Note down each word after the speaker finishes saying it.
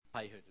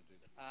pay her to do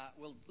that.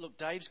 Well, look,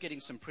 Dave's getting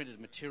some printed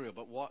material,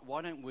 but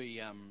why don't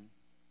we...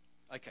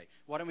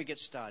 why don't we get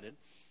started?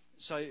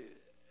 So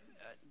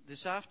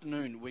this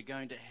afternoon we're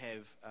going to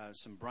have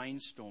some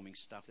brainstorming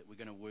stuff that we're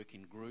going to work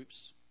in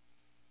groups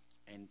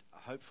and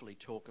hopefully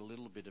talk a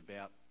little bit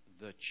about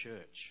the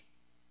church,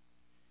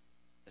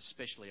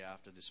 especially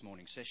after this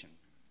morning's session.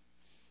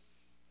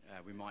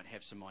 We might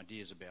have some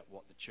ideas about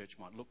what the church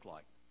might look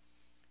like.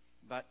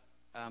 But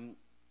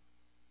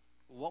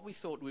what we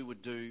thought we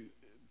would do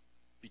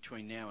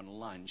between now and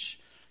lunch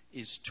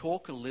is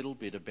talk a little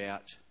bit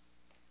about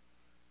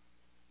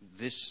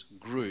this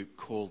group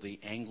called the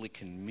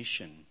Anglican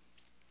Mission,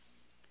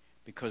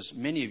 because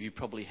many of you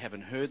probably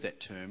haven't heard that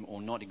term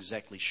or not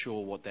exactly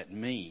sure what that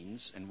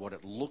means and what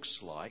it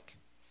looks like.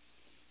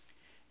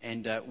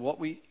 And what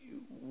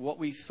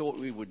we thought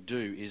we would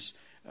do is,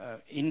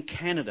 in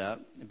Canada,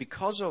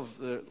 because of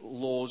the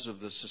laws of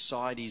the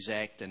Societies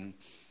Act and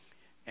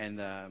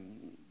the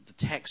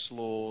tax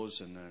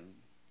laws and the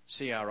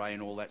CRA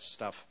and all that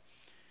stuff,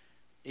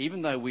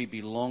 even though we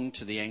belong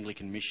to the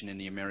Anglican Mission in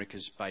the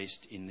Americas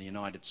based in the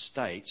United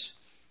States,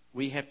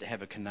 we have to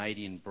have a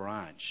Canadian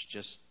branch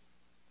just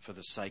for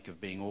the sake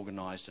of being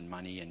organised and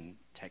money and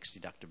tax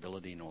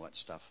deductibility and all that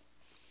stuff.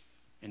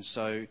 And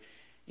so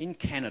in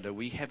Canada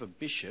we have a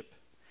bishop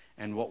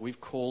and what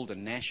we've called a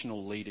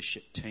national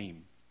leadership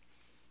team.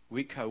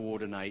 We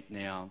coordinate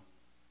now,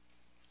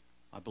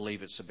 I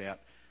believe it's about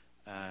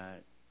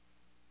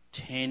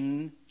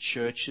 10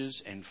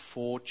 churches and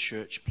 4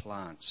 church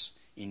plants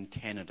in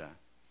Canada.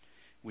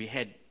 We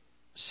had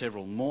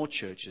several more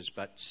churches,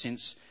 but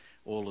since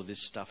all of this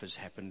stuff has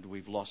happened,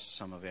 we've lost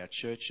some of our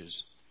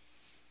churches.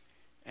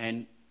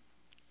 And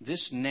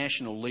this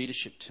national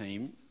leadership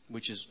team,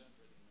 which is...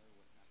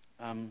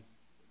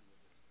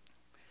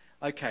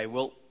 okay,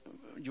 well,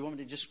 do you want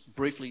me to just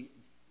briefly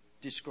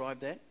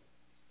describe that?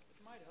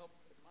 It might help.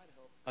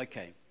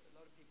 Okay. A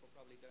lot of people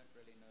probably don't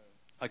really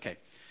know. Okay.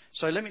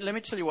 So let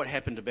me tell you what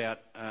happened about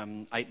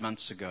 8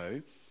 months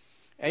ago.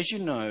 As you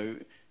know,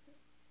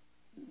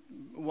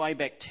 way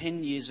back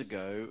 10 years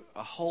ago,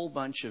 a whole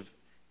bunch of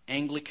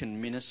Anglican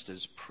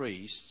ministers,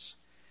 priests,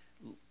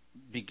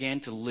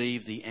 began to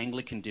leave the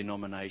Anglican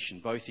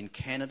denomination, both in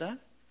Canada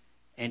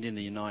and in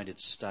the United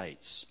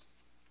States.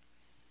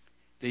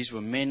 These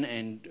were men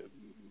and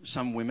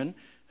some women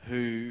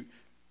who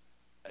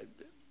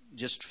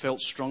just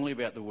felt strongly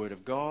about the Word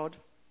of God,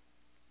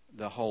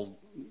 the whole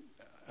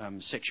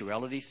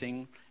sexuality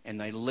thing, and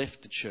they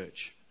left the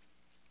church.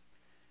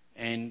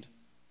 And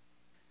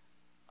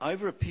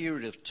over a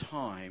period of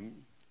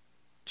time,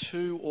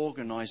 2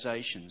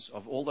 organisations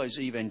of all those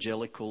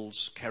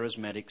evangelicals,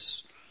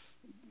 charismatics,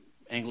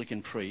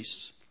 Anglican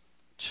priests,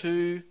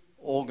 2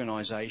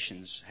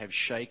 organisations have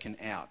shaken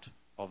out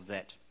of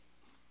that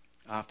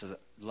after the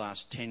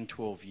last 10,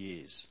 12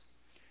 years.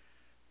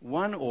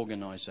 One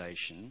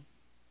organisation,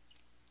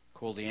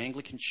 called the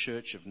Anglican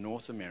Church of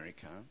North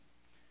America,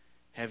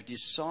 have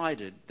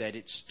decided that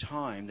it's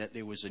time that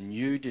there was a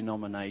new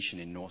denomination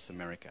in North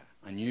America,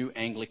 a new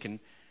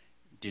Anglican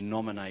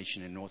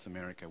denomination in North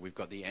America. We've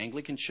got the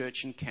Anglican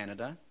Church in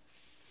Canada,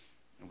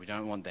 and we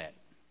don't want that.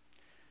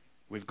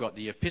 We've got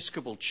the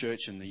Episcopal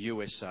Church in the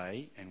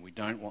USA, and we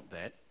don't want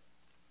that.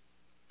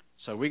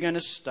 So we're going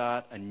to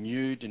start a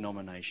new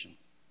denomination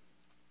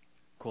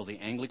called the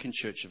Anglican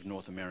Church of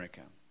North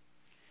America.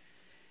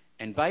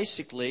 And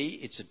basically,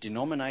 it's a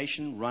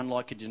denomination run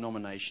like a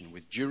denomination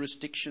with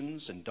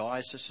jurisdictions and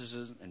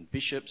dioceses and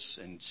bishops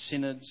and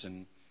synods,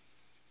 and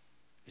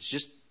it's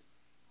just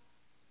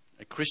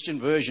a Christian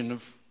version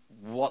of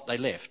what they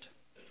left.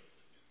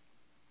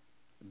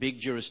 A big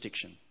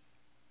jurisdiction.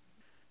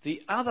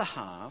 The other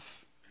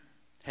half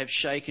have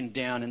shaken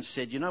down and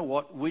said, you know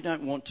what, we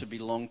don't want to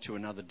belong to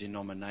another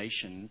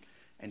denomination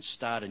and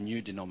start a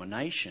new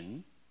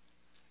denomination.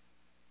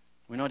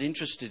 We're not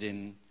interested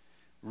in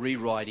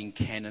rewriting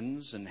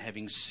canons and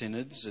having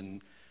synods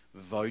and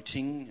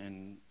voting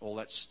and all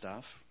that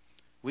stuff.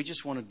 We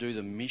just want to do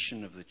the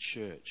mission of the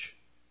church.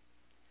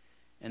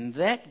 And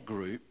that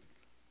group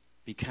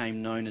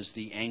became known as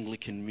the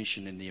Anglican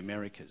Mission in the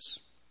Americas.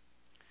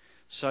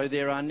 So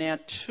there are now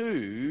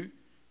 2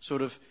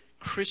 sort of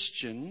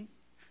Christian,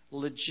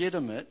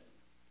 legitimate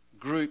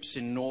groups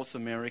in North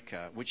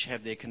America which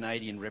have their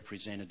Canadian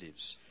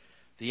representatives.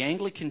 The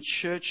Anglican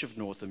Church of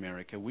North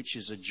America, which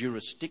is a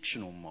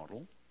jurisdictional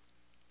model,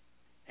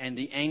 and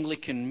the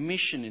Anglican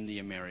Mission in the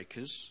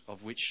Americas,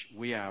 of which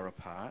we are a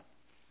part,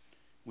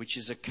 which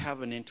is a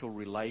covenantal,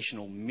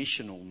 relational,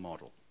 missional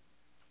model.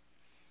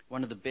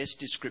 One of the best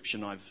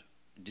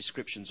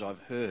descriptions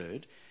I've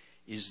heard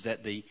is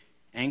that the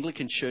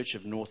Anglican Church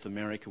of North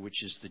America,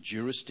 which is the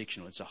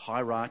jurisdictional, it's a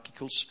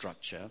hierarchical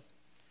structure,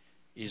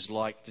 is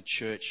like the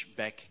church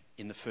back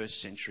in the 1st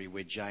century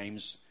where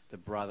James, the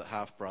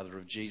half-brother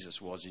of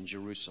Jesus, was in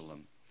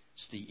Jerusalem.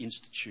 It's the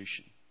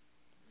institution.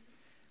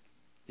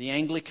 The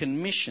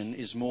Anglican Mission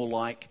is more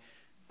like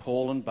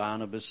Paul and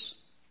Barnabas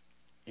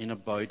in a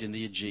boat in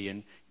the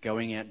Aegean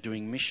going out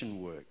doing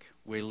mission work.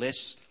 We're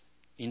less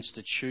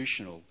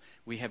institutional.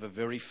 We have a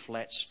very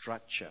flat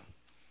structure.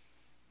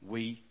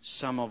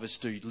 Some of us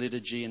do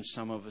liturgy and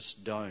some of us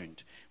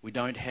don't. We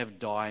don't have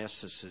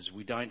dioceses.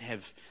 We don't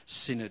have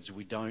synods.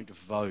 We don't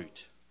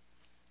vote.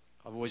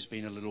 I've always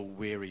been a little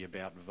wary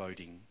about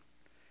voting.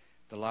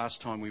 The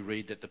last time we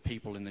read that the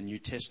people in the New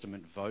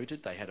Testament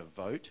voted, they had a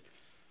vote,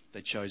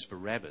 they chose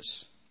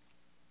Barabbas.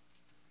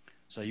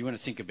 So you want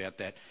to think about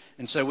that.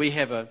 And so we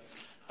have a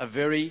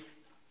very,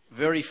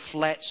 very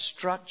flat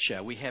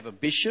structure. We have a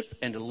bishop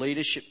and a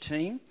leadership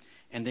team,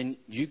 and then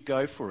you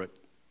go for it.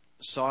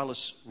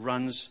 Silas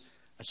runs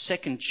a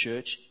second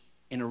church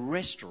in a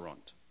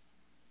restaurant.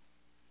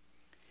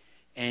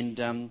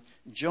 And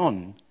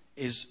John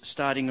is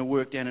starting a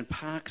work down in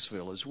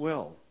Parksville as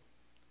well.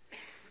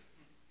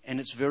 And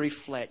it's very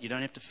flat. You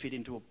don't have to fit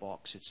into a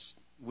box.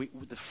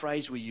 The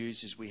phrase we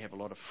use is we have a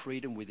lot of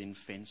freedom within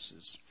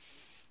fences.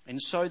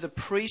 And so the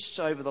priests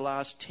over the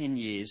last 10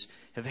 years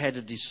have had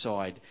to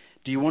decide,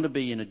 do you want to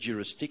be in a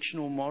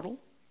jurisdictional model,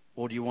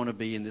 or do you want to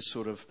be in this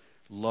sort of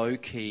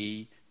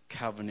low-key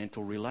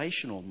covenantal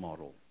relational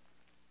model?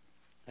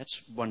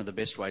 That's one of the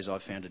best ways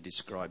I've found to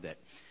describe that.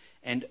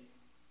 And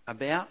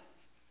about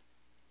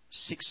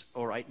 6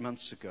 or 8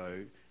 months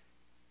ago,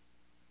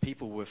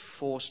 people were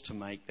forced to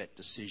make that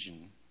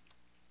decision,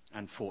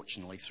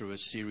 unfortunately, through a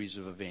series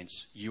of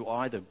events. You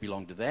either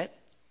belong to that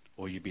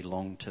or you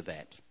belong to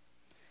that.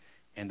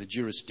 And the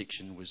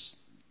jurisdiction was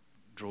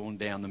drawn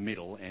down the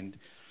middle, and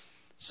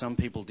some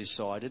people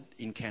decided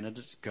in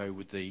Canada to go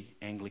with the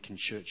Anglican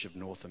Church of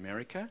North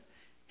America,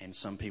 and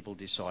some people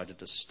decided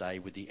to stay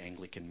with the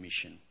Anglican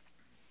Mission.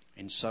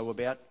 And so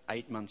about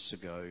 8 months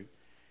ago,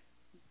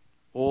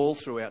 all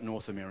throughout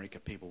North America,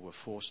 people were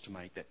forced to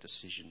make that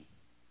decision.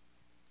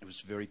 It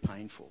was very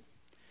painful.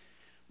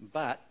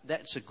 But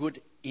that's a good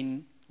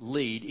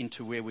lead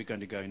into where we're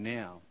going to go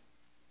now.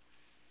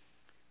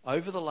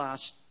 Over the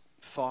last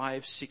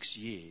 5-6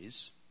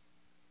 years,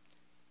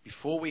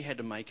 before we had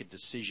to make a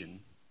decision,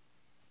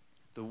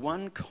 the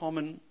one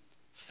common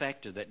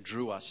factor that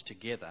drew us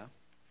together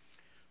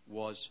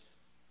was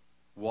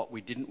what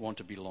we didn't want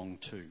to belong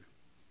to.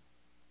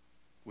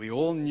 We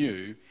all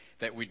knew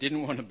that we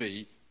didn't want to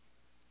be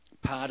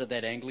part of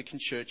that Anglican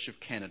Church of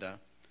Canada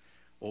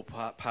or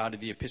part of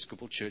the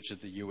Episcopal Church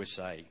of the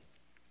USA.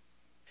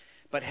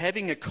 But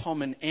having a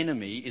common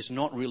enemy is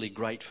not really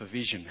great for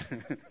vision.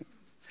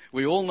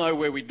 We all know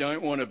where we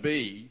don't want to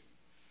be.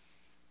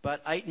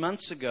 But 8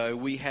 months ago,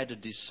 we had to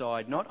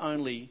decide not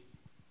only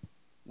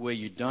where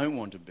you don't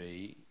want to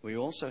be, we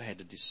also had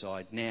to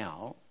decide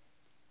now,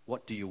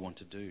 what do you want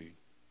to do?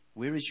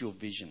 Where is your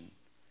vision?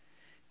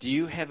 Do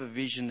you have a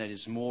vision that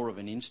is more of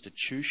an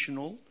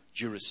institutional,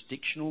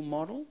 jurisdictional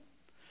model?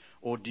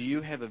 Or do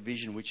you have a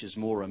vision which is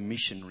more a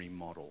missionary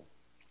model?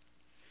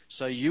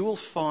 So you will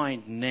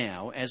find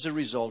now, as a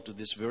result of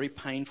this very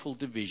painful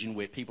division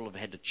where people have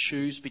had to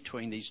choose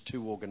between these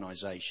two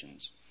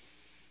organisations,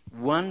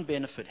 one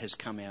benefit has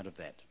come out of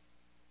that,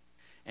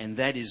 and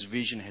that is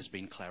vision has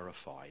been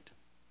clarified.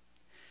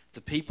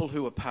 The people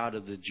who are part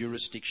of the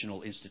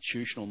jurisdictional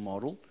institutional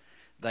model,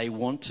 they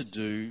want to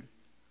do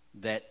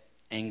that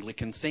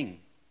Anglican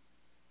thing.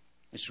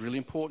 It's really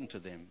important to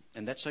them,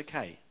 and that's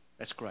okay.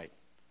 That's great.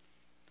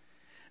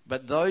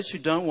 But those who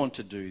don't want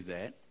to do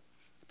that,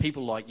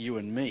 people like you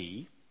and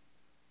me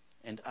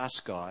and us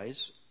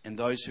guys and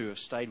those who have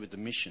stayed with the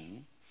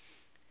mission,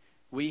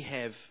 we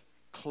have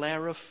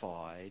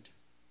clarified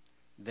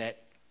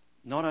that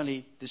not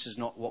only this is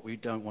not what we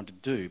don't want to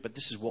do, but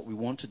this is what we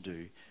want to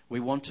do. We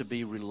want to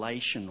be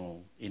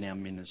relational in our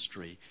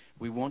ministry.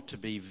 We want to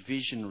be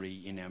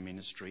visionary in our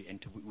ministry,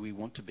 and we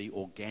want to be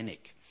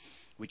organic,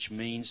 which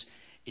means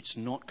it's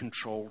not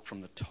controlled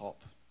from the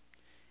top.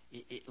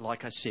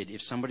 Like I said,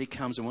 if somebody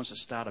comes and wants to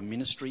start a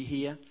ministry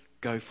here,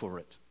 go for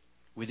it.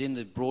 Within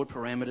the broad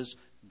parameters,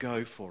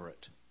 go for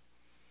it.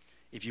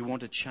 If you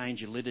want to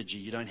change your liturgy,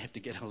 you don't have to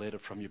get a letter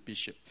from your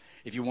bishop.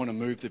 If you want to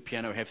move the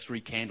piano, have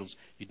 3 candles,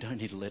 you don't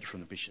need a letter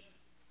from the bishop.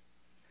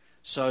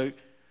 So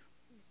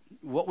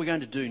what we're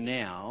going to do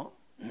now,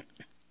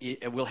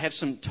 we'll have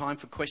some time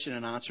for question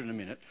and answer in a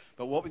minute,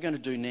 but what we're going to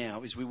do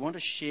now is we want to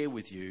share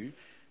with you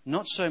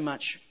not so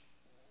much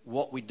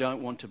what we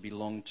don't want to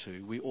belong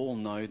to. We all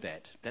know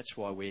that. That's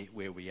why we're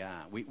where we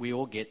are. We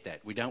all get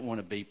that. We don't want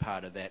to be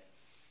part of that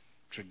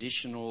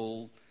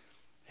traditional,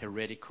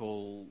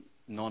 heretical,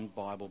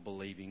 non-Bible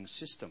believing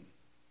system.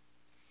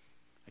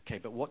 Okay,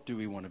 but what do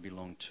we want to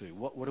belong to?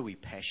 What are we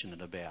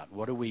passionate about?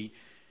 Where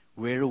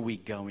are we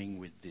going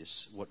with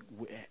this?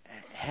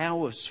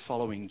 How is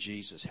following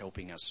Jesus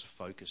helping us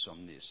focus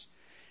on this?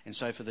 And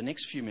so for the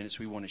next few minutes,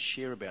 we want to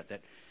share about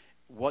that,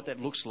 what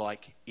that looks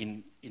like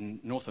in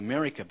North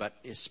America, but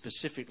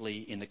specifically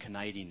in the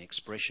Canadian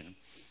expression,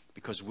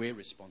 because we're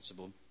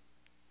responsible.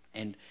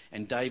 And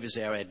Dave is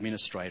our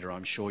administrator,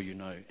 I'm sure you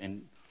know,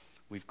 and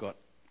we've got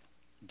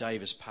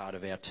Dave as part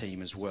of our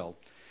team as well.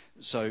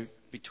 So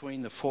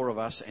between the 4 of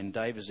us and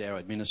Dave as our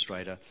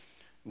administrator,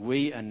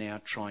 we are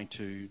now trying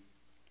to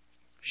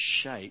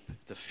shape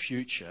the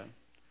future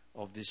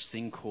of this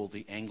thing called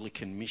the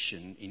Anglican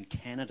Mission in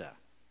Canada.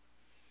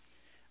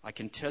 I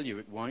can tell you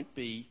it won't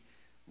be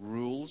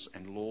rules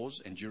and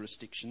laws and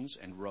jurisdictions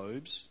and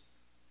robes.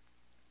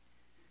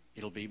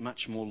 It'll be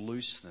much more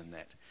loose than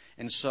that.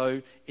 And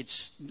so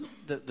it's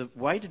the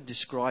way to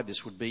describe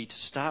this would be to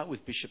start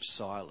with Bishop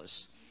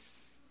Silas.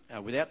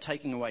 Without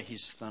taking away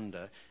his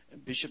thunder,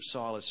 Bishop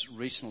Silas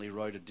recently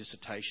wrote a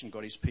dissertation,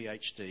 got his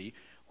PhD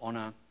on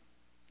a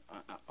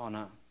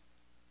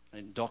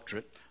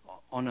doctorate,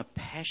 on a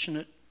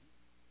passionate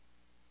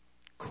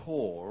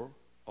core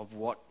of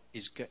what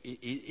is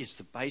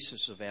the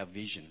basis of our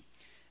vision.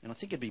 And I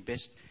think it'd be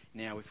best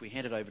now if we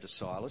hand it over to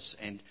Silas,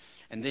 and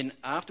then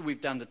after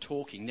we've done the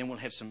talking, then we'll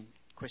have some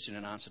question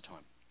and answer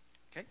time.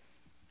 Okay?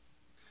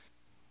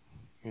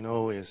 You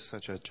know, it's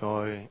such a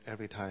joy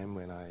every time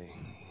when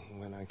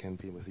I can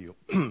be with you.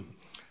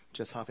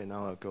 Just half an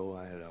hour ago,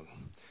 I had a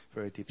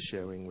very deep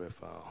sharing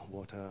with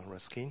Walter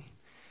Ruskin.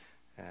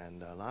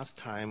 And last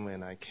time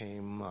when I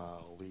came,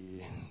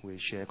 we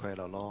shared quite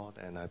a lot,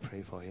 and I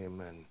prayed for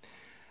him. And,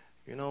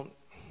 you know,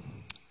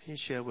 he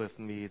shared with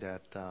me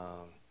that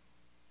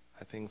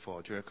I think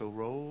for Jericho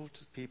Road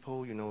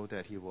people, you know,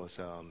 that he was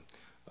a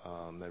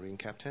Marine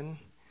captain.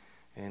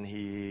 And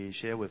he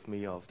shared with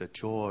me of the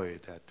joy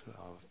that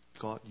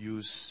God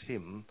used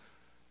him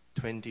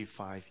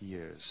 25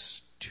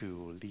 years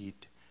to lead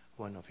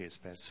one of his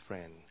best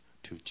friends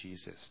to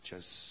Jesus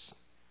just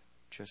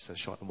a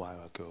short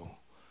while ago.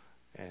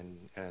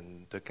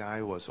 And the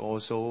guy was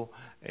also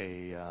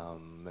a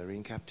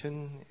Marine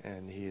captain,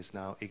 and he is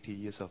now 80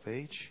 years of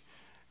age.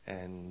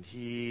 And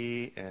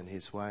he and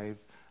his wife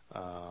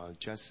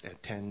just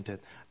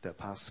attended the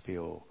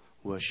Parksville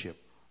worship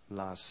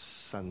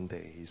last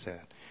Sunday. He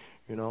said,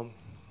 you know,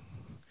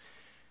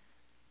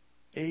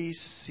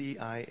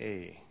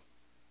 ACIA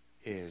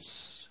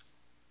is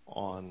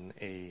on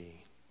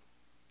a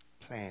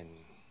plan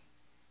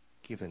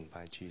given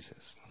by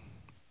Jesus.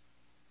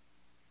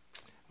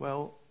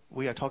 Well,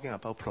 we are talking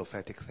about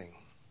prophetic thing,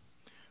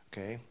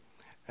 okay?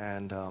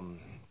 And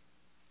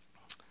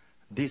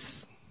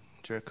this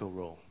Jericho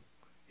Road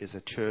is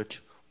a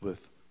church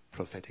with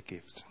prophetic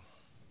gifts,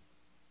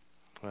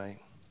 right?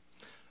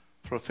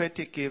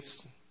 Prophetic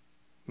gifts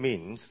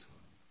means,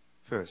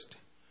 first,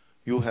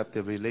 you have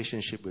the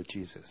relationship with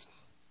Jesus,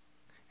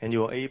 and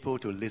you are able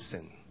to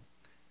listen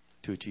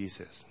to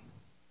Jesus.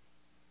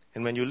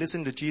 And when you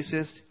listen to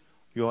Jesus,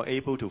 you are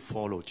able to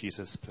follow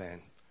Jesus'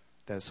 plan.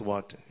 That's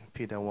what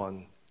Peter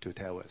wants to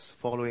tell us.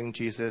 Following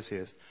Jesus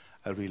is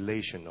a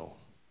relational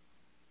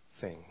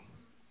thing.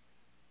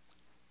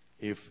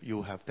 If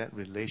you have that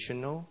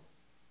relational,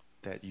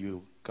 that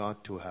you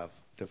got to have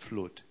the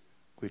fruit,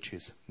 which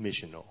is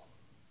missional.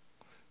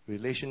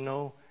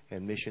 Relational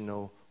and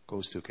missional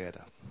goes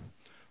together.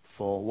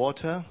 For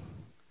Walter,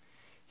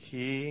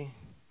 he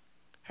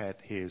had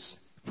his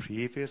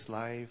previous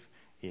life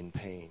in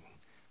pain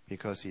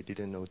because he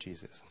didn't know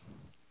Jesus.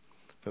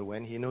 But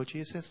when he knows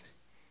Jesus,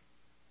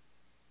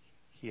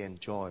 he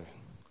enjoyed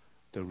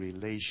the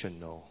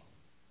relational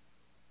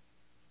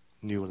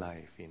new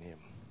life in him.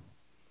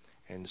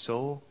 And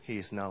so he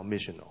is now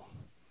missional.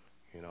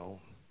 You know,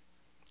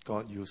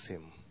 God used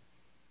him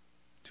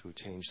to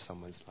change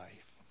someone's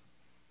life.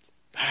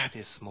 That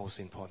is most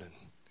important.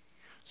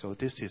 So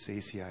this is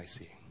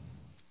ACIC.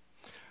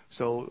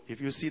 So if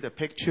you see the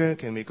picture,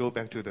 can we go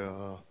back to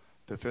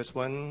the first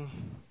one?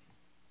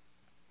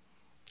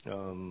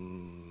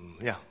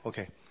 Yeah,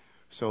 okay.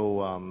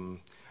 So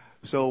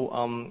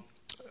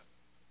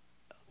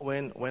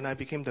when I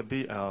became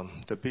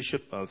the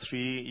bishop 3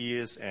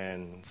 years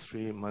and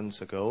 3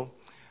 months ago,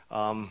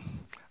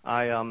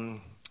 I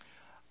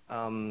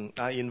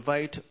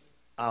invite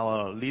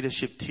our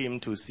leadership team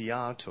to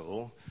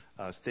Seattle,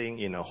 staying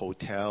in a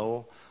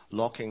hotel,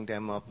 locking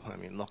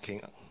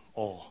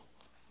all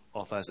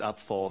of us up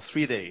for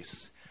 3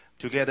 days,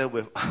 together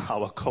with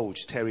our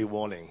coach, Terry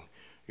Walling.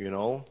 You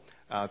know,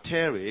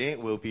 Terry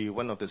will be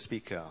one of the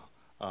speakers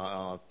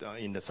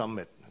in the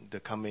summit, the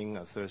coming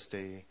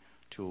Thursday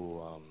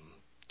to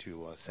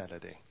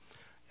Saturday.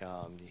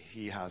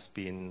 He has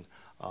been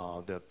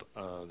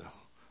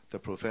the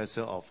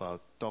professor of a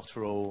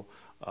doctoral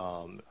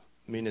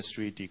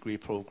ministry degree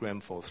program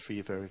for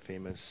 3 very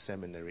famous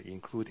seminaries,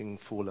 including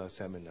Fuller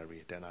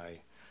Seminary, that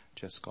I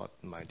just got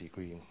my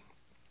degree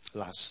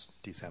last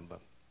December.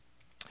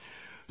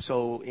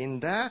 So in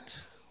that,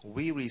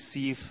 we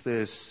received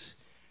this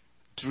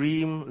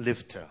dream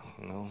lifter.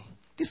 You know,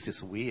 this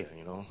is weird.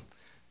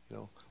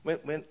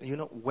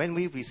 When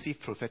we receive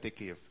prophetic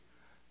gift,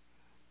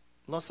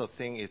 lots of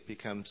things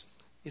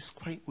it's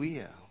quite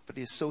weird, but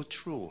it's so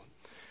true,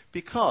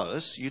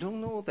 because you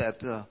don't know that.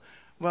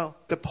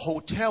 The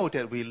hotel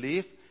that we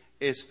live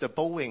is the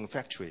Boeing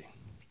factory.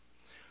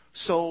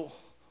 So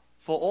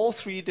for all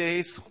 3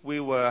 days, we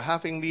were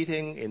having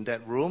meeting in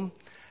that room.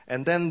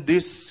 And then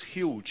this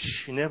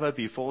huge, never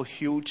before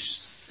huge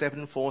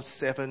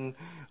 747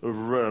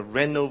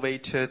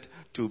 renovated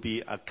to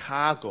be a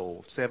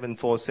cargo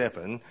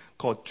 747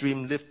 called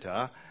Dream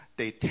Lifter,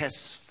 they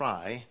test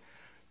fly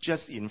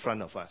just in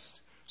front of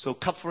us. So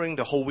covering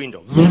the whole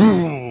window.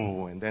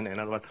 And then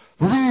another one.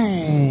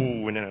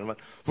 And then another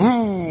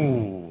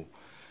one.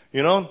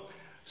 You know?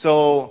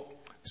 So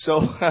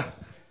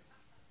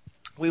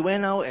we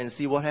went out and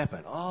see what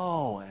happened.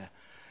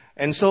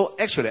 And so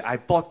actually I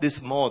bought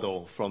this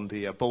model from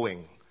the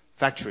Boeing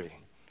factory.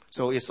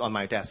 So it's on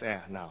my desk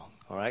now,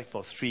 all right,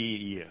 for 3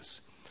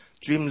 years.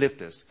 Dream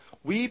Lifters.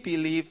 We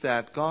believe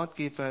that God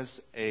gave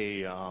us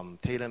a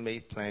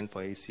tailor-made plan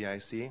for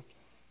ACIC.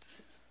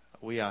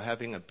 We are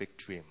having a big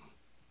dream.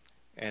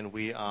 And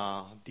we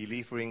are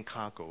delivering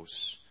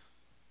cargoes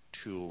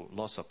to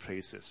lots of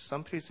places.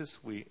 Some places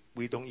we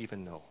don't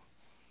even know.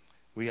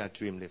 We are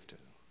Dream Lifter.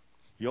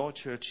 Your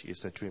church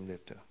is a Dream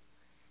Lifter.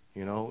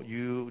 You know,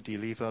 you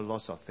deliver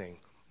lots of things.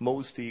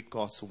 Mostly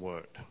God's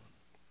word.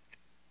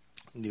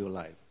 New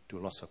life to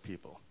lots of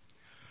people.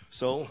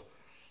 So,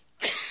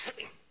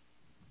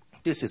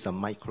 this is a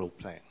micro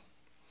plan.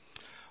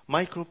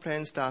 Micro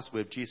plan starts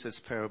with Jesus'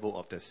 parable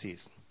of the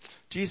seeds.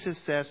 Jesus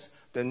says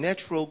the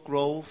natural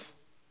growth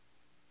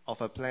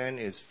of a plant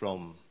is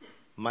from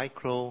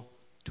micro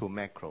to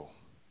macro.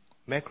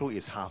 Macro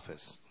is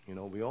harvest. You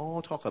know, we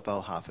all talk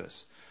about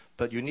harvest.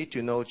 But you need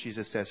to know,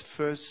 Jesus says,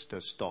 first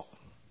the stalk,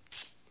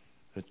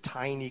 the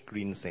tiny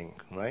green thing,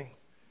 right?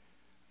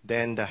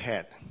 Then the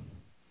head,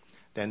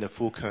 then the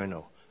full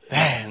kernel,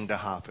 then the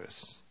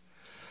harvest.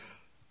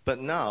 But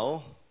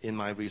now, in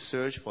my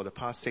research for the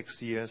past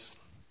 6 years,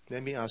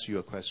 let me ask you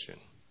a question.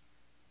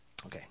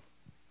 Okay.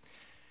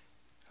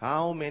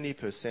 How many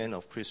 %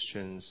 of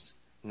Christians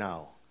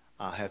now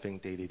are having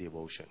daily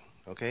devotion?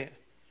 Okay?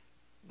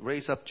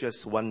 Raise up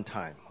just one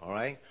time, all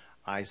right?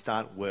 I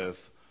start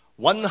with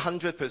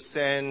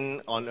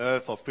 100% on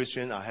earth of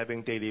Christians are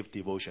having daily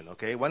devotion,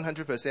 okay?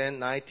 100%,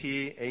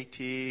 90,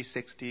 80,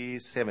 60,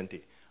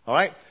 70, all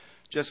right?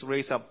 Just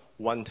raise up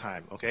one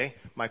time, okay?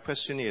 My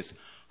question is,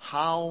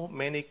 how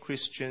many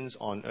Christians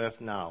on earth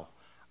now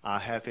are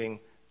having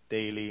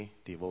daily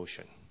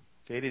devotion?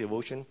 Daily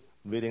devotion,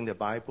 reading the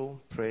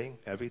Bible, praying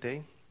every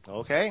day,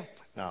 okay?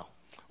 Now,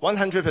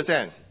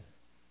 100%.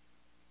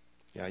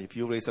 Yeah, if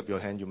you raise up your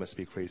hand, you must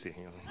be crazy.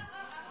 You know.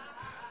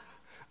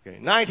 Okay,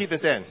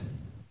 90%,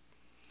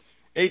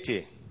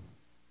 80,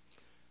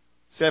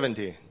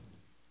 70,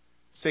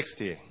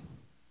 60,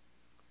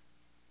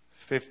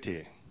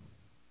 50,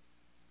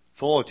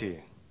 40,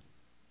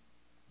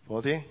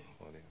 40,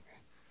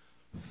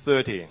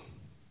 30,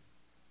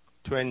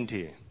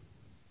 20,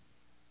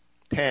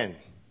 10,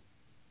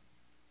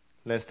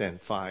 less than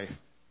 5,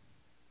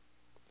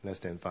 less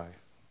than 5.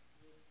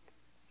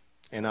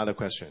 Another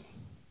question.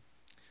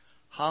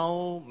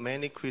 How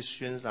many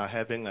Christians are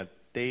having a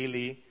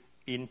daily,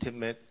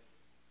 intimate,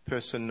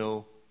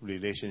 personal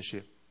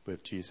relationship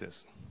with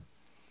Jesus?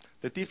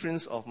 The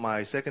difference of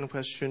my second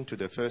question to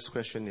the first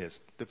question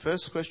is, the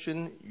first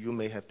question, you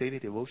may have daily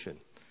devotion,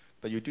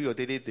 but you do your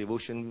daily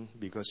devotion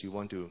because you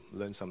want to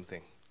learn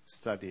something,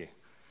 study,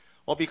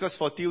 or because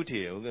for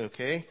duty,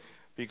 okay?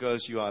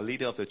 Because you are a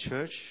leader of the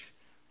church,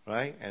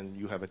 right? And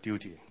you have a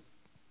duty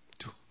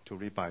to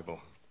read Bible.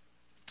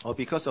 Or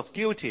because of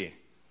guilty,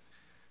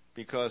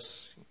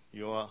 because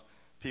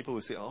people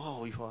will say,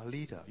 oh, you are a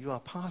leader, you are a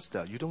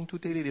pastor, you don't do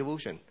daily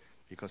devotion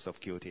because of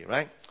guilty,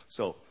 right?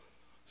 So,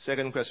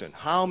 second question,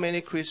 how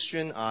many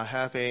Christians are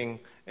having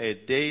a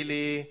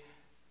daily,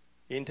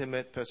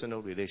 intimate,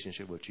 personal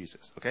relationship with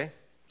Jesus? Okay?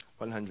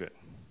 100,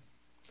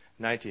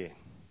 90,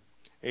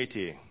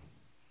 80,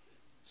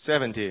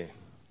 70,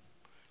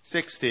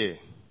 60,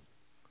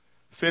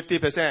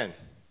 50%.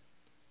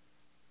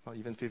 Not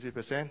even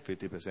 50%,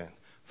 50%.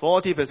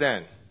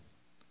 40%,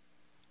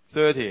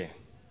 30,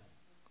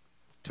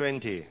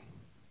 20,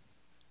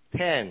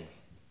 10,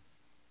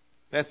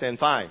 less than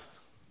 5,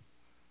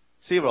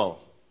 0.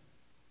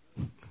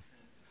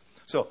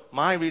 So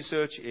my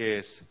research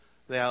is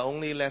there are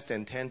only less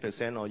than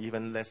 10% or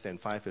even less than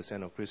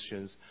 5% of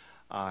Christians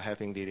are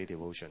having daily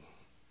devotion.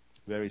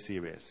 Very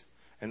serious.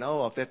 And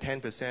out of that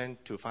 10%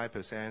 to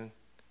 5%,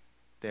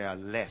 there are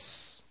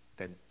less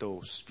than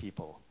those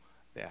people.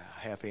 They are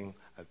having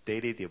a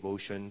daily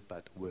devotion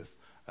but with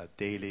a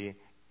daily,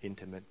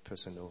 intimate,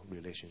 personal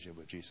relationship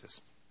with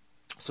Jesus.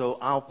 So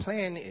our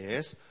plan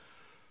is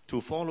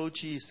to follow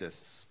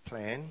Jesus'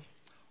 plan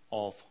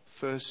of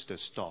first the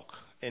stock,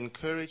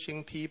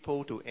 encouraging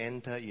people to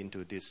enter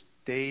into this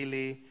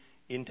daily,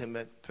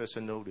 intimate,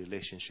 personal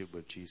relationship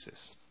with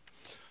Jesus.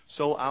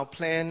 So our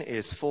plan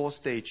is 4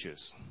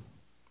 stages.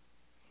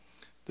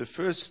 The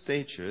first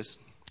stages,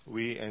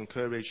 we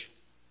encourage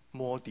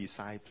more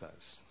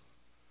disciples,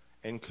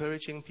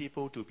 encouraging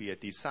people to be a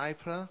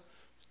discipler,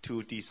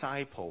 to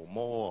disciple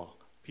more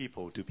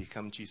people to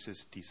become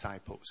Jesus'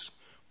 disciples.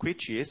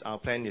 Which is, our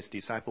plan is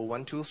disciple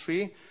 1, 2,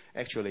 3.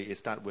 Actually, it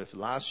started with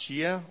last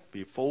year.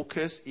 We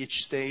focus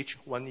each stage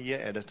 1 year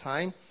at a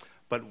time,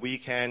 but we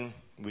can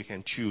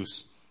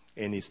choose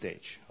any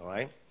stage, all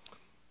right?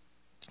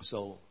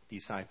 So,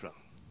 discipler.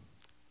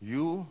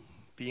 You,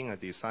 being a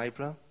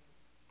discipler,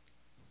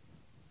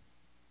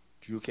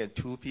 you get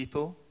 2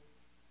 people,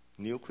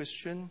 new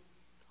Christian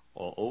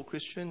or old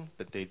Christian,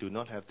 but they do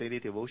not have daily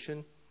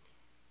devotion.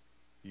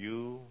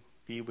 You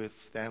be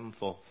with them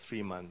for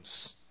 3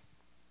 months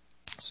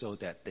so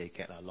that they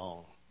get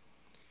along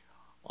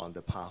on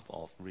the path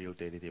of real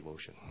daily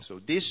devotion. So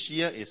this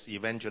year is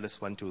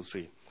Evangelist 1, 2,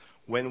 3.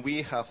 When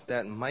we have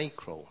that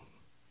micro,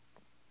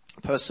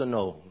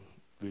 personal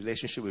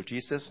relationship with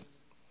Jesus,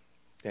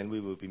 then we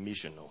will be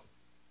missional.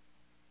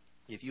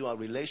 If you are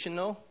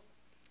relational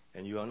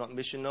and you are not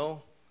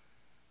missional,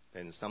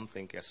 then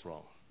something gets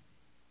wrong.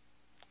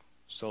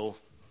 So,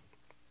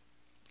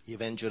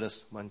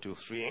 Evangelist 1, 2,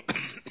 3.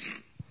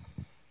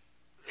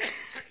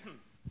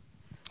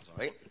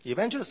 Sorry.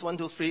 Evangelist 1,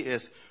 2, 3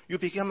 is you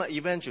become an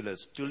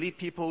evangelist to lead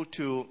people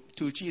to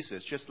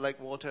Jesus, just like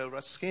Walter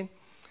Ruskin,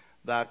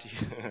 that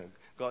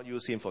God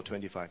used him for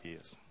 25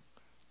 years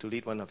to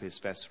lead one of his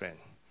best friends,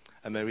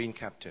 a Marine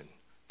captain,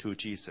 to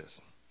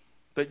Jesus.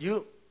 But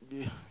you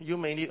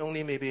may need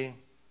only maybe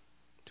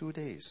 2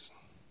 days.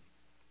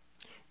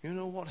 You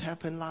know what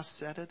happened last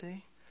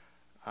Saturday?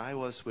 I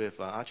was with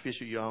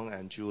Archbishop Young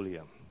and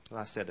Julia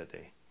last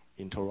Saturday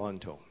in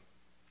Toronto.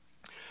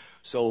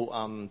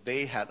 So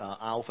they had an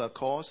Alpha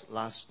course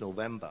last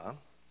November,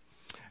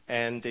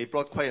 and they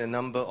brought quite a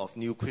number of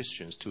new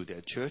Christians to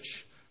their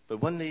church.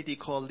 But one lady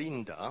called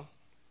Linda,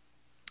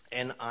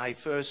 and I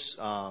first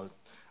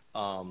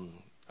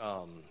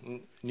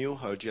knew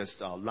her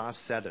just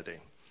last Saturday.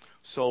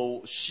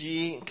 So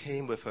she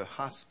came with her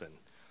husband,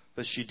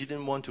 but she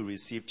didn't want to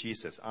receive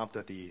Jesus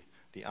after the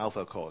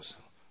Alpha course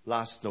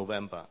last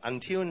November.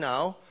 Until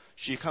now,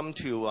 she come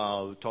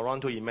to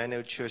Toronto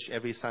Emmanuel Church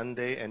every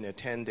Sunday and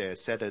attend their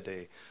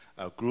Saturday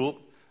group.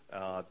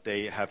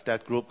 They have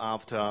that group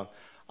after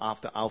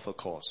Alpha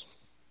course.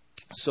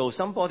 So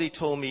somebody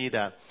told me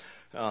that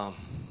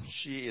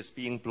she is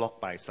being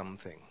blocked by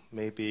something.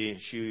 Maybe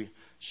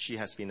she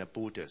has been a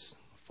Buddhist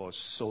for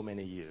so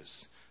many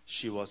years.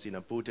 She was in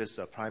a Buddhist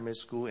primary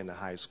school and a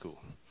high school.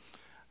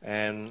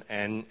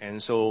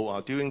 And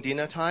so during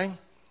dinner time,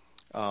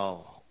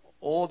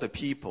 all the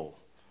people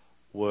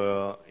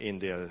were in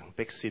their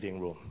big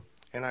sitting room.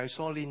 And I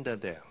saw Linda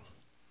there.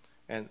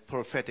 And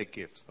prophetic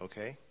gifts,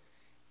 okay?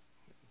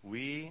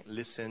 We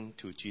listen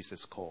to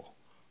Jesus' call.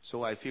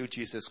 So I feel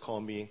Jesus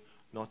called me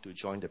not to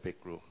join the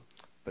big group,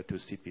 but to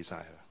sit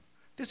beside her.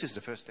 This is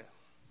the first step.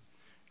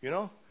 You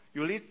know,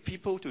 you lead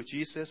people to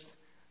Jesus.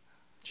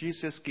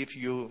 Jesus gives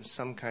you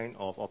some kind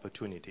of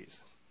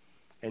opportunities.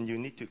 And you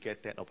need to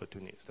get that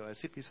opportunity. So I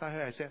sit beside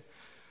her. I said,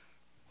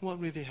 what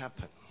really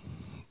happened?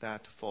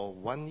 That for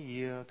 1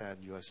 year that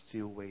you are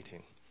still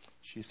waiting.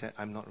 She said,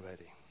 I'm not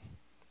ready.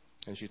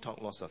 And she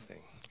talked lots of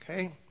things.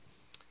 Okay?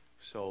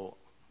 So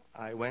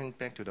I went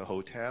back to the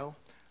hotel.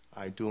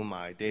 I do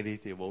my daily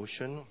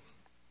devotion.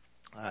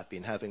 I've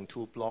been having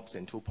 2 blogs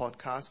and 2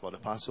 podcasts for the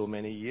past so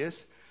many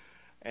years.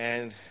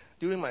 And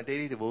during my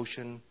daily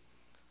devotion,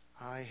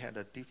 I had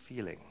a deep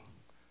feeling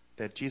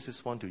that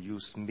Jesus wants to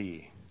use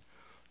me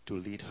to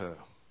lead her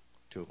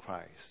to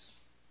Christ.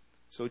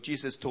 So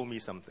Jesus told me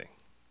something.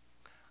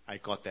 I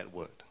got that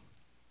word.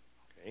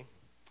 Okay?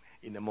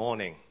 In the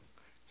morning,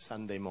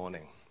 Sunday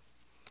morning.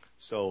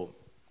 So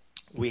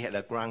we had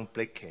a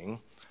groundbreaking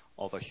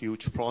of a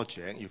huge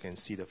project. You can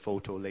see the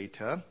photo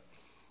later.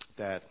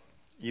 That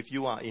if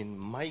you are in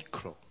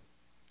micro,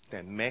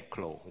 then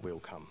macro will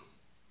come.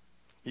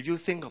 If you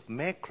think of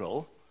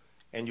macro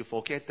and you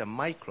forget the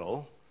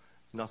micro,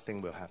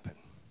 nothing will happen.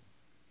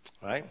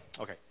 Right?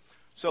 Okay.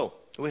 So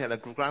we had a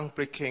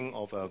groundbreaking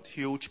of a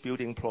huge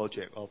building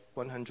project of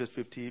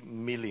 150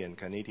 million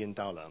Canadian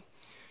dollar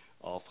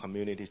of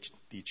community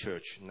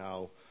church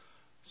now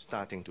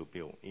starting to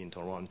build in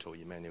Toronto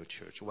Emmanuel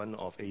Church, one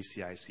of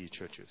ACIC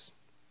churches.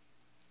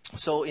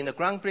 So in the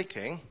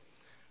groundbreaking,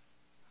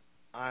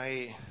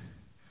 I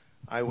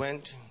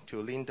went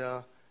to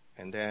Linda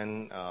and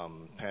then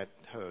pat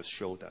her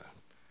shoulder,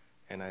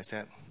 and I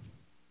said,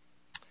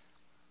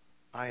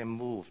 I am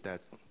moved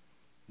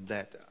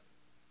that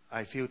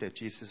I feel that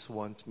Jesus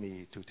wants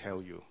me to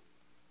tell you,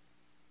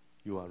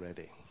 you are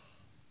ready.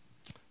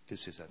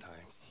 This is the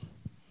time.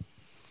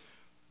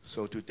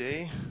 So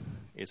today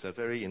is a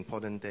very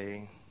important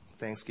day,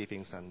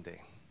 Thanksgiving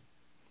Sunday.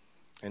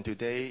 And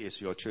today is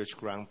your church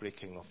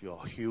groundbreaking of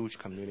your huge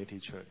community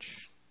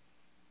church.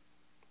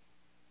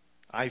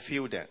 I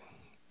feel that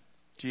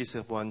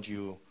Jesus wants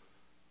you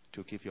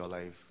to give your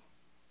life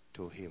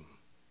to Him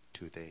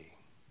today.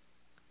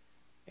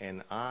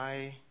 And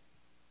I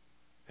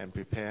am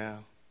prepared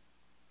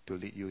to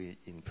lead you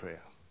in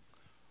prayer.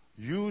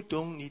 You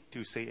don't need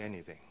to say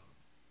anything.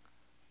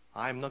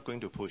 I'm not going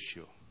to push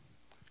you.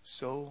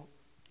 So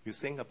you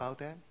think about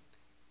that,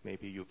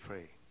 maybe you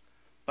pray.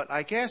 But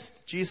I guess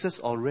Jesus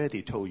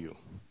already told you.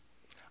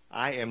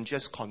 I am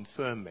just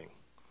confirming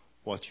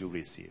what you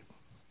receive.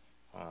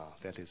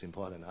 That is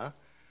important, huh?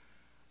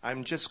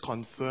 I'm just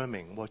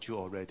confirming what you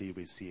already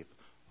received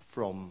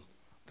from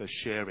the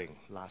sharing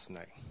last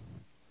night.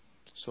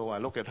 So I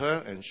look at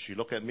her and she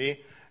looked at me,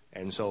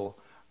 and so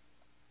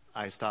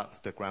I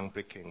start the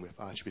groundbreaking with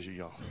Archbishop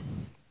Young.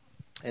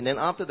 And then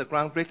after the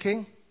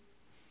groundbreaking,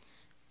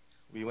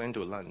 we went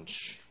to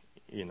lunch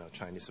in a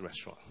Chinese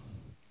restaurant.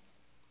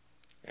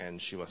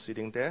 And she was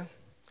sitting there,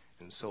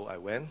 and so I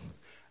went.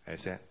 I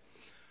said,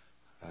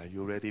 are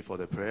you ready for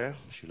the prayer?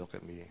 She looked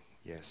at me,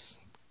 yes.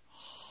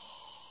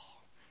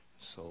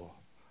 So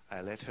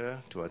I led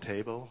her to a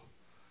table,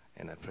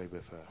 and I prayed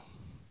with her,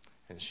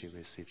 and she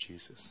received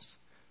Jesus.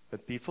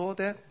 But before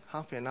that,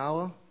 half an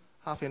hour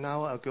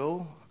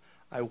ago,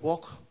 I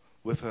walked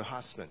with her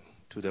husband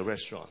to the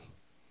restaurant.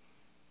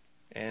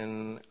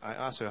 And I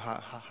asked her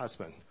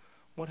husband,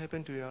 what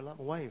happened to your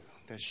wife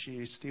that she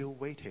is still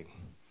waiting?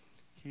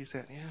 He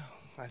said,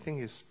 I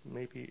think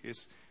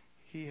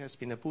he has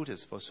been a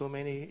Buddhist for so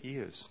many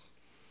years.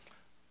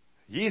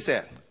 He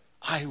said,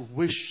 I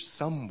wish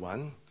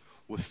someone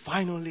would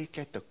finally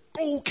get the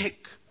gold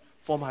cake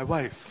for my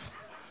wife.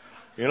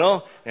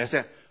 And I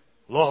said,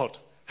 Lord,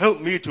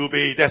 help me to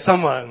be that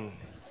someone.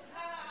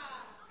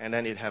 And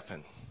then it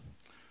happened.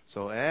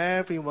 So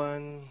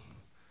everyone,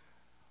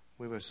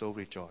 we were so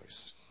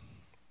rejoiced.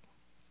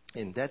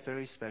 In that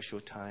very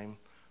special time,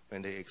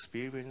 when they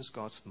experienced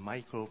God's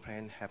micro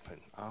plan happen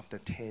after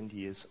 10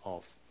 years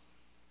of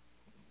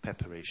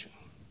preparation.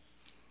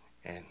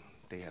 And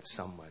they have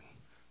someone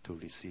to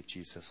receive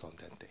Jesus on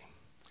that day.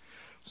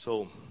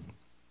 So,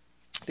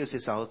 this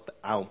is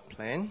our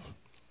plan.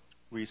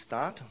 We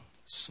start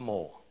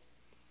small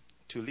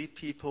to lead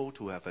people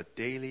to have a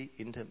daily,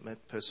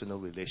 intimate, personal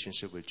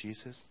relationship with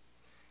Jesus.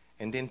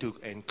 And then to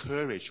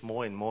encourage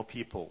more and more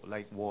people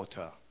like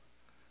Walter.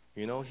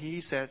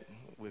 He said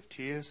with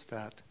tears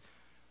that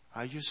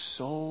I used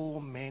so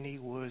many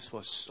words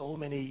for so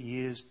many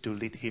years to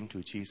lead him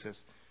to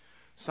Jesus.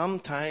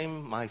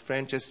 Sometime my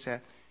friend just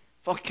said,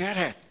 forget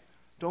it.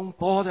 Don't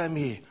bother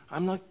me.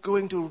 I'm not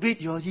going to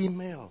read your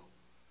email.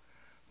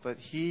 But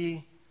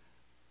he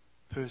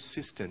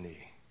persistently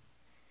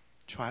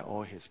tried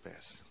all his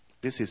best.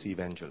 This is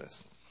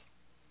evangelist.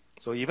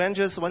 So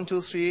evangelist 1,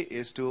 2, 3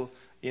 is to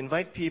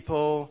invite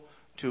people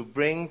to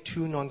bring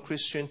 2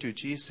 non-Christian to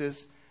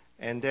Jesus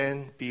and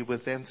then be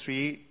with them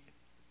 3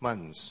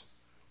 months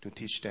to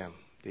teach them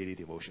daily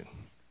devotion.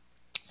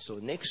 So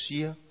next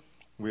year,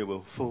 we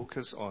will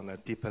focus on a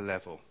deeper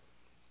level,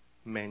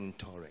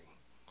 mentoring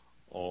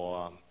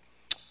or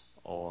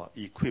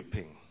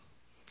equipping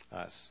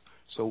us.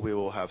 So we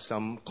will have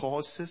some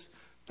courses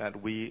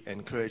that we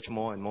encourage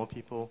more and more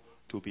people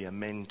to be a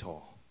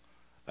mentor.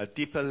 A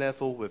deeper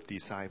level with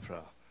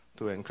discipler,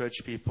 to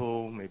encourage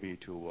people maybe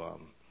to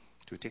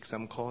take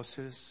some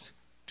courses,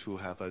 to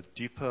have a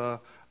deeper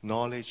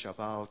knowledge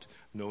about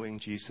knowing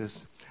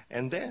Jesus.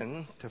 And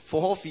then the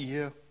 4th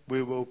year,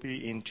 we will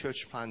be in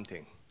church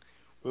planting.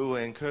 We will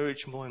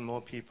encourage more and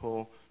more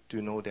people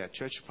to know that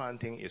church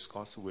planting is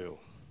God's will.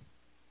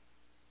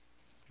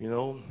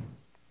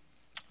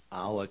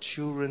 Our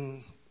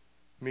children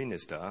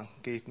minister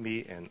gave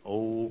me an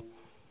old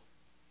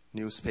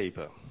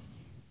newspaper,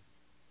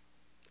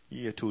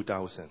 year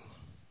 2000.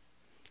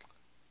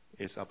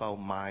 It's about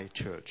my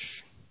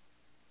church.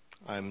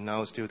 I'm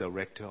now still the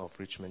rector of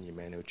Richmond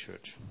Emmanuel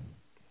Church.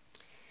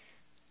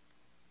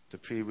 The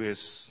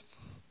previous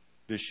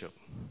bishop,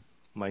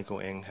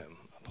 Michael Angham,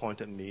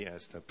 appointed me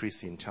as the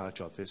priest in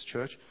charge of this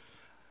church,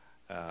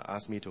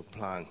 asked me to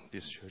plant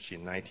this church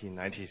in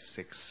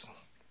 1996.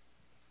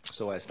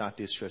 So I started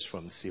this church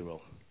from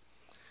zero.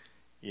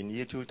 In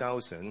year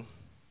 2000,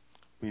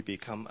 we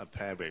become a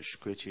parish,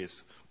 which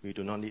is we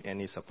do not need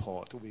any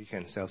support. We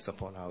can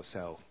self-support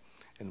ourselves,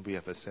 and we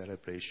have a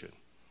celebration.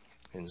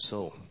 And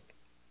so,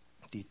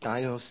 the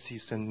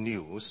diocesan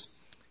news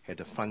had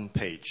a front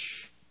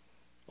page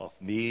of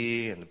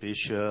me and the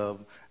bishop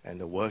and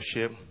the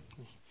worship.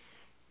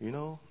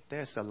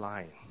 There's a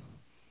line.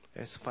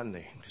 It's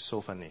funny. It's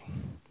so funny.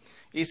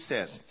 It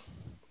says,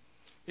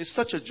 it's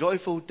such a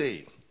joyful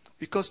day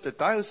because the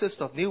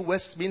Diocese of New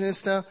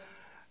Westminster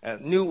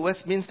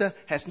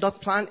has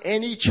not planted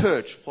any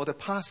church for the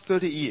past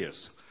 30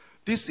 years.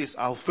 This is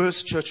our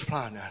first church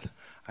plant.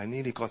 I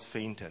nearly got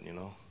fainted,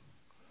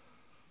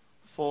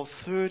 For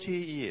 30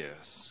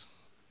 years,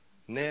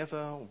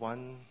 never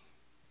one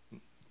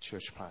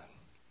church plant.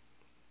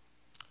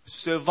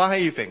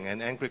 Surviving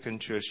an Anglican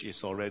church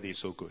is already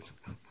so good.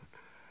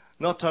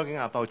 Not talking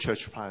about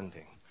church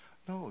planting.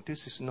 No,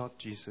 this is not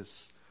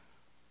Jesus'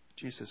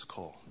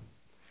 call.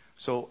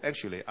 So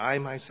actually, I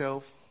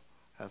myself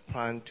have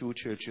planted 2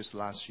 churches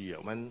last year.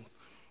 One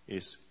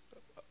is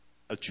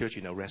a church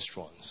in a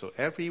restaurant. So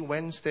every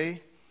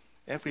Wednesday,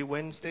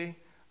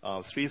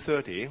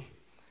 3:30,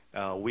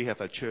 we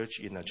have a church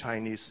in a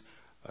Chinese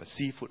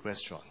seafood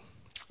restaurant.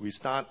 We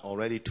start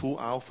already 2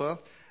 Alpha,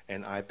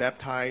 and I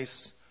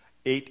baptize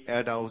 8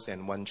 adults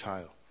and 1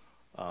 child.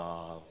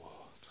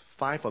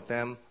 5 of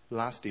them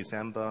last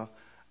December,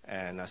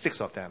 and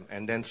 6 of them,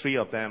 and then 3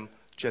 of them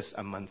just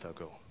a month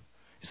ago.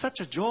 It's such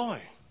a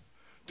joy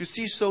to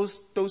see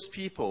those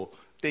people.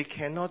 They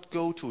cannot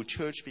go to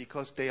church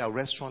because they are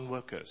restaurant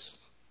workers.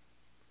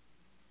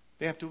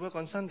 They have to work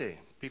on Sunday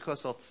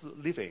because of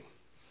living.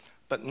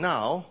 But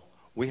now,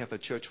 we have a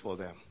church for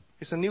them.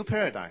 It's a new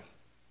paradigm.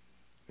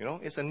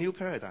 It's a new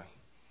paradigm.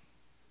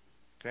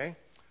 Okay?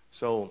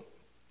 So,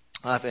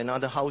 I have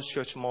another house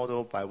church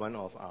model by one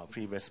of our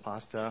previous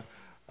pastors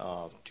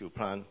to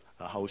plant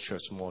a house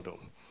church model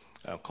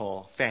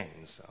called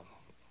FANS,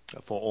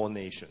 for all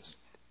nations.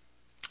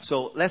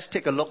 So, let's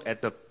take a look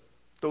at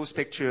those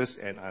pictures,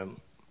 and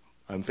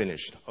I'm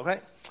finished. Okay?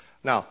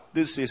 Now,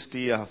 this is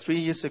the 3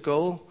 years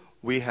ago,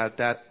 we had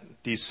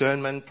that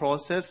discernment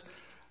process.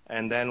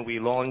 And then we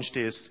launched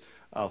this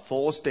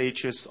 4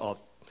 stages of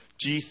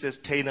Jesus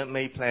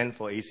tailor-made plan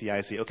for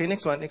ACIC. Okay,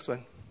 next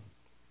one.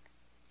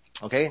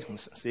 Okay,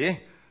 see?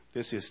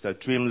 This is the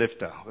Dream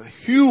Lifter, a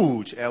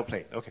huge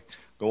airplane. Okay,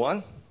 go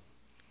on.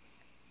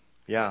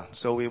 Yeah,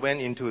 so we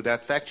went into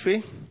that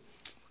factory.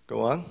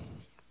 Go on.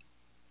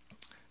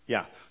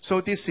 Yeah, so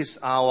this is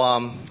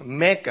our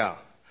macro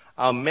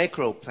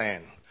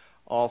plan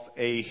of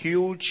a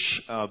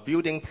huge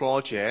building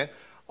project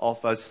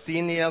of a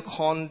senior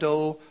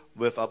condo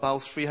with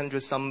about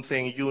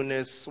 300-something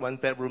units,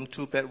 1-bedroom,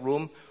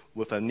 2-bedroom,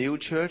 with a new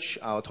church,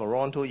 our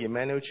Toronto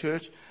Emmanuel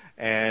Church,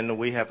 and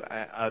we have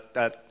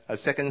a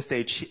second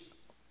stage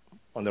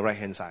on the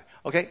right-hand side.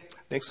 Okay,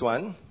 next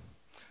one.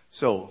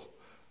 So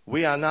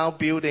we are now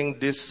building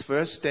this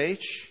first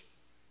stage,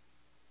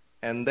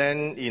 and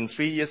then in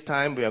 3 years'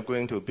 time, we are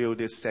going to build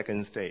this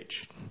second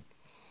stage.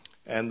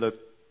 And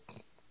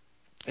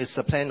it's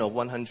a plan of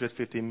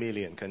 150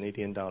 million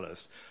Canadian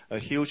dollars. A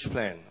huge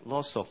plan,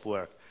 lots of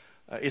work.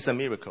 It's a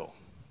miracle.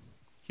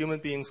 Human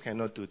beings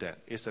cannot do that.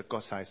 It's a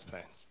God-sized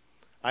plan.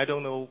 I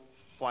don't know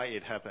why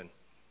it happened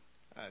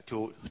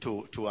to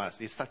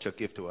us. It's such a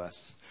gift to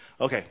us.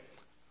 Okay.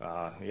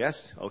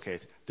 Yes. Okay.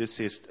 This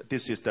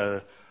is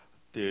the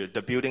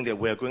building that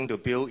we are going to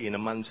build in a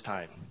month's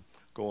time.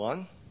 Go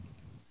on.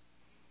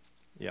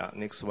 Yeah.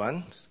 Next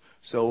one.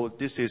 So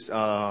this is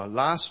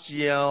last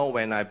year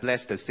when I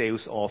blessed the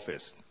sales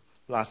office.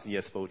 Last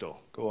year's photo.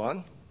 Go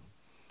on.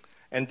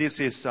 And this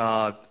is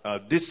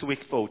this week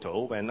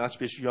photo when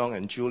Archbishop Young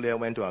and Julia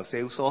went to our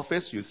sales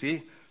office. You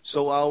see,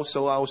 sold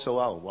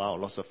out. Wow,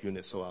 lots of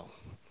units sold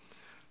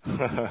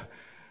out.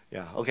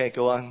 Yeah. Okay,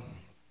 go on.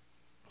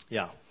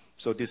 Yeah.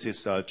 So this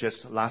is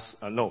just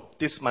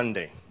this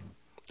Monday.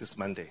 This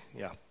Monday.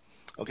 Yeah.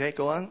 Okay,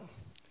 go on.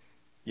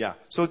 Yeah.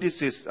 So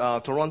this is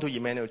Toronto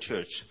Emmanuel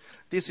Church.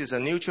 This is a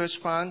new church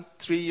plant.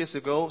 3 years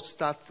ago,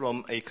 start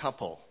from a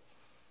couple,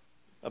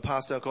 a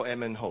pastor called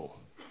Edmund Ho.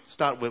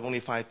 Start with only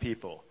 5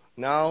 people.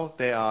 Now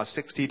there are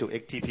 60 to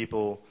 80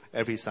 people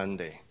every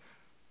Sunday.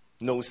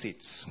 No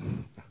seats.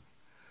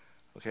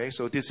 Okay,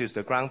 so this is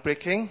the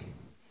groundbreaking.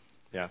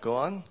 Yeah, go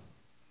on.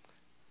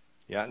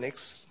 Yeah,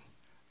 next.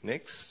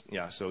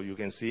 Yeah, so you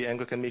can see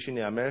Anglican Mission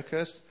in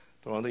Americas,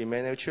 Toronto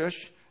Emmanuel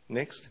Church.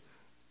 Next.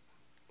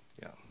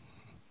 Yeah.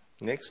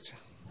 Next.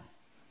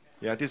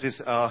 Yeah, this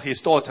is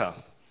his daughter.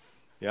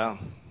 Yeah.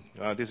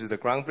 This is the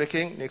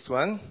groundbreaking. Next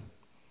one.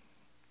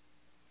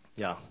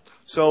 Yeah.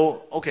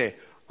 So, okay.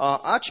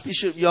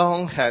 Archbishop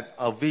Young had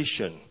a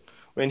vision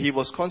when he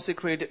was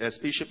consecrated as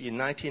bishop in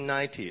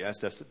 1990 as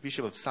the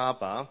Bishop of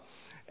Sabah.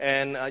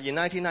 And in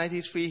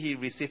 1993, he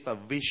received a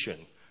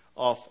vision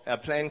of a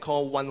plan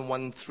called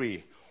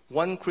 113.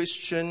 One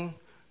Christian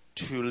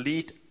to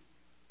lead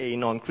a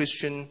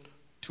non-Christian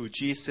to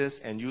Jesus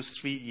and use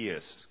 3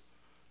 years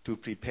to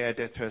prepare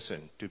that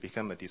person to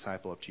become a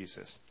disciple of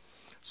Jesus.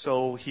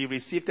 So he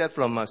received that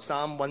from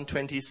Psalm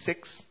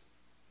 126.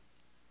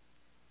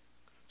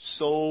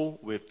 Sow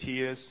with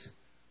tears,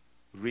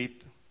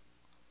 reap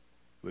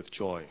with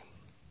joy.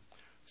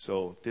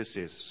 So this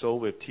is sow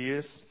with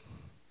tears,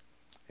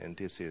 and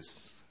this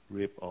is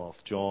reap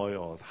of joy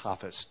or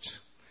harvest.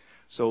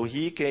 So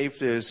he gave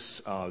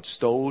this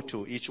stole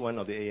to each one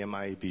of the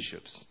AMI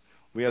bishops.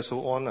 We are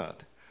so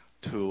honored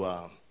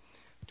to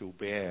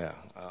bear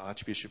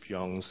Archbishop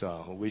Young's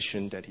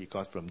vision that he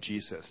got from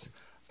Jesus,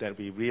 that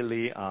we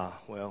really are,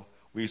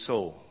 we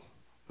sow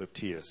with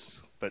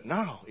tears. But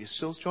now it's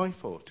so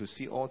joyful to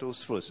see all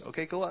those fruits.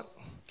 Okay, go on.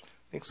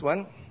 Next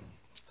one.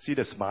 See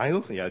the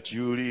smile? Yeah,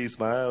 Julie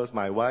smiles,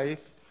 my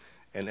wife,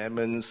 and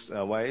Edmund's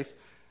wife.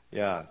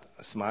 Yeah,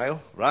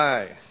 smile.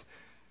 Right.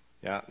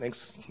 Yeah,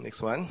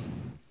 next one.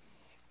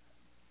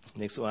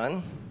 Next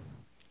one.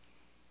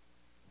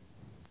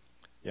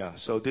 Yeah,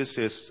 so this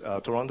is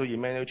Toronto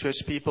Emmanuel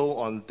Church people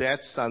on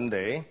that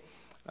Sunday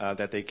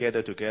that they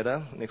gather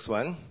together. Next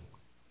one.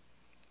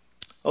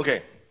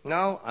 Okay,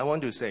 now I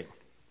want to say,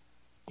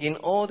 in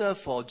order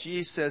for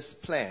Jesus'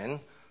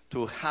 plan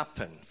to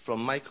happen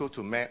from micro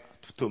to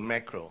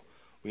macro,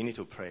 we need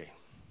to pray.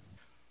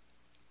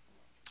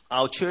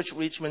 Our church,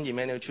 Richmond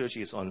Emmanuel Church,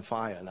 is on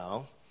fire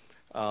now.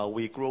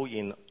 We grow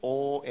in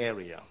all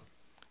areas,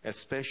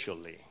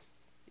 especially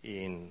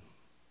in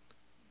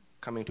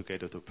coming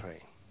together to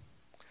pray.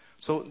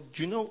 So,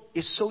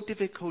 it's so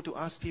difficult to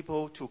ask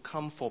people to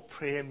come for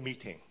prayer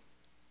meeting.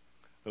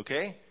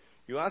 Okay?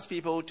 You ask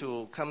people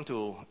to come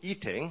to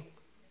eating,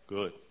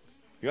 good.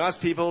 You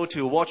ask people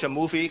to watch a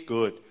movie,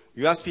 good.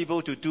 You ask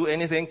people to do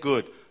anything,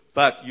 good.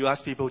 But you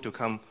ask people to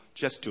come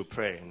just to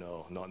pray.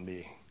 No, not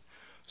me.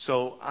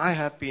 So I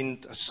have been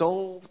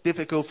so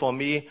difficult for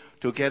me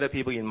to gather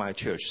people in my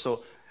church.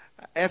 So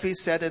every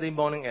Saturday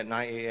morning at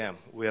 9 a.m.,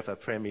 we have a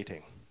prayer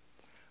meeting.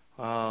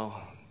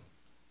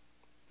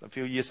 A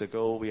few years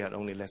ago, we had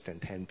only less than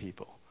 10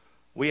 people.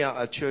 We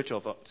are a church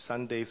of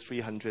Sunday,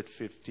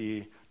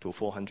 350 to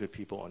 400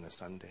 people on a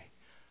Sunday.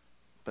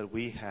 But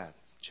we had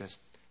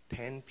just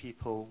 10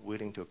 people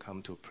willing to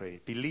come to pray,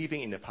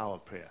 believing in the power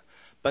of prayer.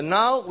 But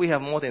now we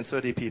have more than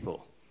 30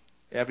 people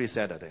every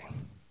Saturday.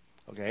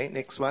 Okay,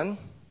 next one.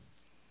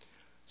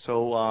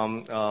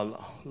 So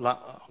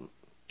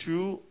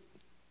two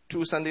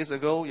Sundays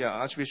ago,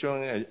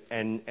 Archbishop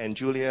and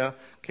Julia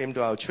came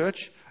to our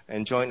church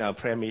and joined our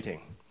prayer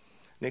meeting.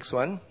 Next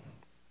one.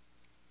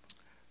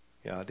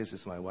 Yeah, this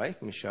is my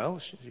wife, Michelle.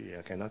 She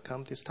cannot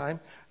come this time.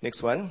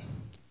 Next one.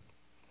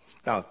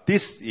 Now,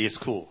 this is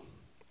cool.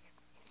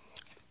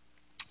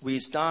 We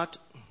start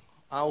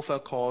Alpha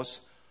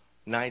course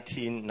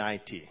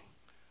 1990,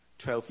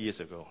 12 years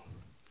ago.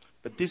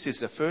 But this is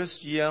the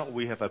first year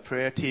we have a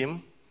prayer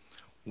team.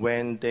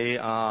 When they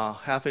are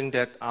having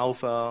that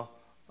Alpha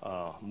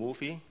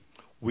movie,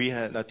 we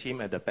had a team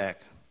at the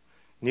back,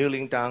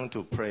 kneeling down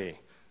to pray,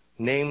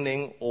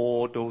 naming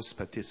all those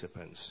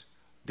participants.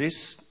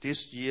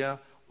 This year,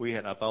 we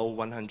had about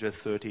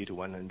 130 to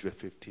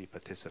 150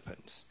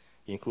 participants,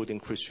 including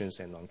Christians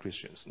and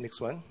non-Christians.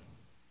 Next one.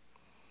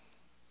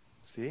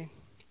 See?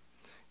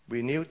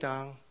 We kneel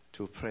down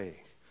to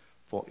pray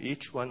for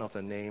each one of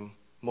the names.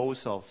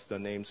 Most of the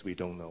names we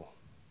don't know.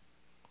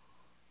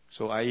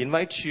 So I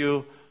invite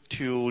you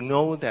to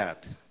know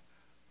that,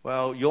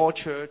 well, your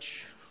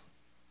church,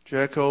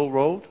 Jericho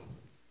Road,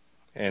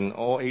 and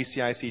all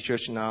ACIC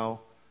church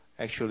now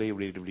actually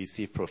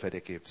receive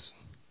prophetic gifts.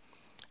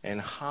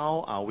 And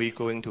how are we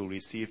going to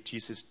receive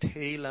Jesus'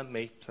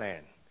 tailor-made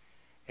plan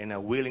and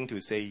are willing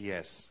to say,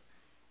 yes,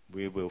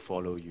 we will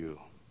follow you?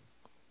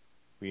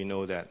 We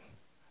know that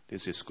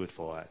this is good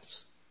for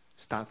us.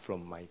 Start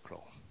from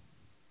micro.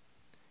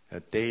 A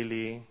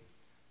daily,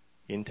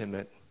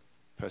 intimate,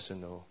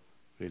 personal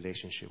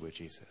relationship with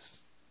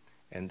Jesus.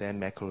 And then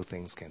macro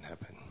things can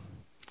happen.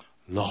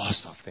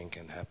 Lots of things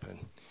can happen.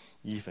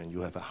 Even you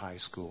have a high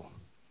school.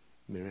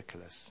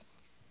 Miraculous.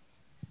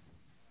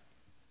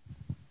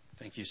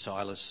 Thank you,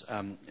 Silas.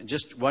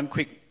 Just one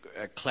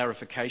quick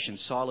clarification.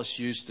 Silas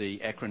used the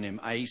acronym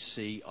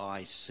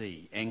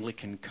ACIC,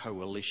 Anglican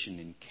Coalition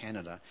in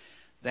Canada.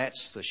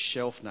 That's the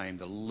shelf name,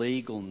 the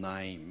legal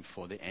name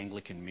for the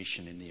Anglican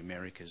mission in the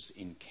Americas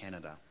in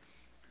Canada.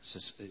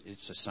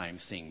 It's the same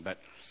thing,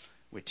 but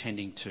we're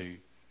tending to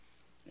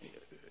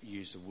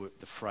use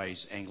the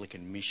phrase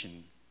Anglican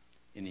mission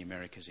in the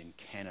Americas in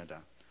Canada,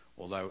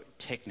 although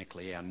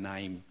technically our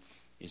name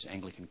is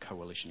Anglican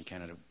Coalition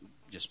Canada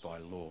just by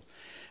law.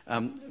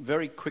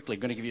 Very quickly,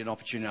 I'm going to give you an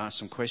opportunity to ask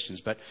some questions,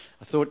 but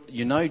I thought,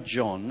 you know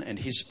John, and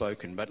he's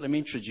spoken, but let me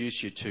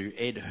introduce you to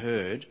Ed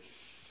Hurd.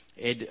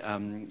 Ed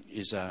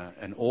is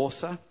an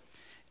author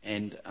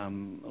and a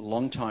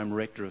long-time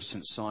rector of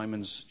St.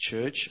 Simon's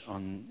Church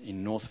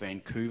in North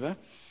Vancouver.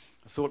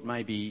 I thought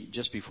maybe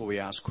just before we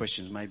ask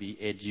questions, maybe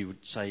Ed, you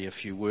would say a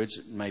few words,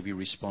 maybe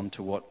respond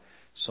to what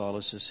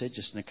Silas has said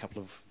just in a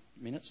couple of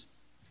minutes.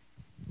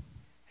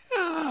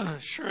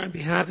 Sure, I'd be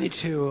happy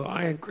to.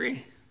 I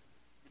agree.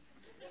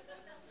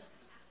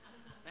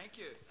 Thank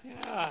you.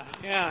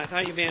 Yeah, I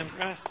thought you'd be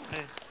impressed.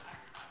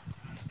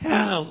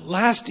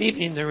 Last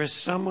evening there was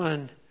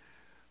someone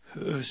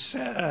who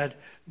said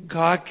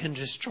God can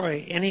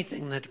destroy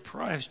anything that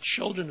deprives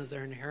children of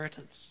their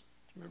inheritance.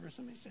 Do you remember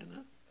somebody saying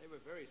that? They were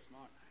very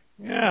smart.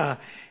 Yeah,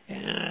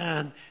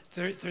 and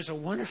there's a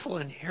wonderful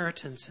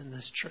inheritance in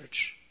this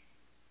church.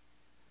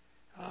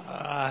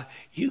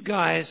 You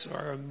guys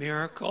are a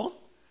miracle.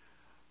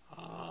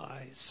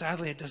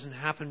 Sadly, it doesn't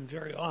happen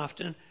very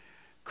often.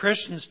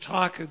 Christians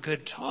talk a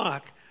good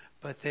talk,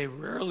 but they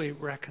rarely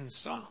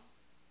reconcile.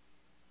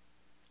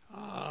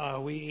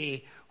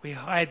 We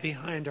hide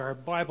behind our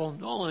Bible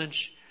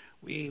knowledge.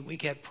 We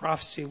get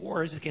prophecy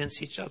wars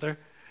against each other.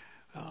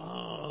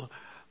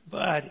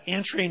 But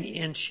entering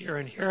into your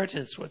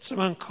inheritance, what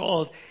someone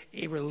called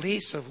a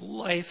release of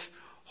life,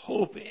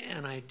 hope,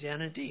 and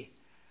identity.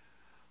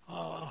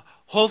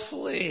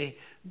 Hopefully,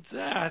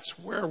 that's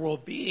where we'll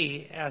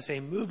be as a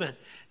movement.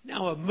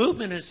 Now, a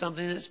movement is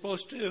something that's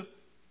supposed to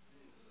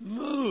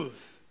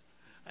move.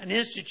 An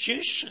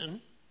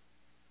institution,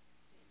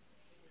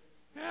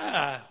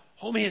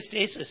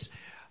 homeostasis.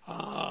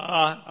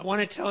 I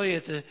want to tell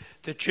you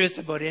the truth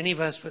about any of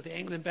us with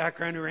Anglican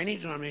background or any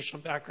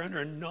denominational background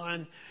or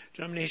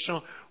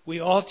non-denominational. We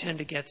all tend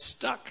to get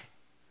stuck.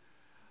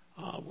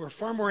 We're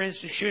far more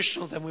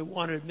institutional than we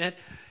want to admit.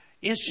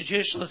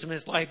 Institutionalism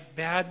is like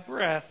bad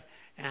breath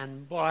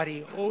and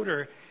body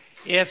odor.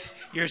 If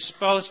your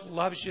spouse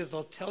loves you,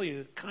 they'll tell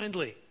you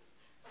kindly.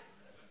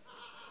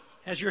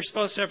 Has your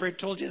spouse ever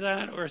told you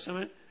that or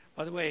something?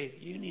 By the way,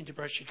 you need to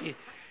brush your teeth.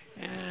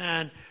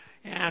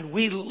 And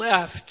we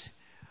left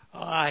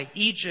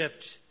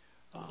Egypt.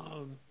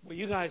 Well,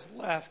 you guys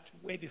left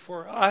way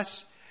before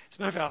us. As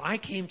a matter of fact, I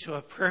came to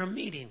a prayer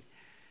meeting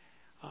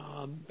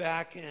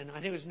back in, I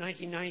think it was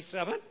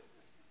 1997.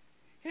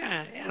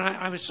 Yeah, and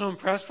I was so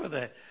impressed with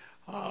it.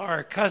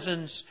 Our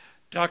cousins,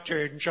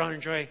 Dr. John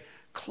and Joy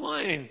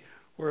Klein,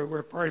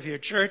 were part of your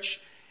church.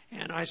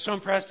 And I was so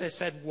impressed, I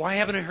said, why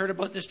haven't I heard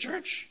about this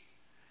church?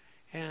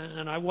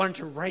 And I wanted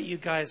to write you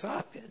guys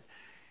up.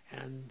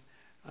 And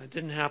it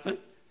didn't happen.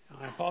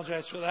 I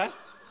apologize for that.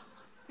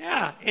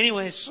 Yeah,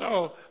 anyway,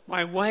 so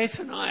my wife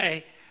and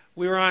I,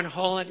 we were on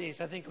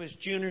holidays. I think it was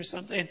June or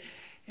something.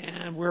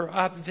 And we're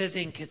up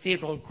visiting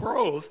Cathedral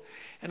Grove.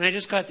 And I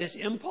just got this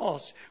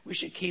impulse. We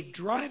should keep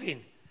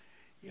driving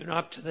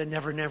up to the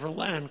Never Never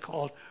Land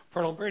called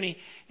Port Alberni.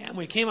 And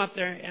we came up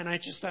there, and I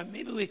just thought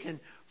maybe we can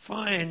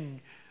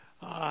find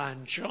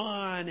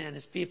John and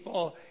his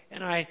people.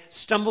 And I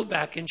stumbled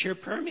back into your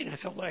prayer meeting. I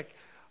felt like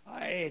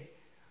I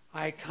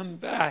come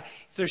back.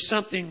 If there's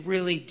something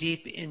really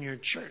deep in your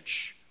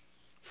church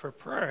for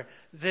prayer,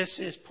 this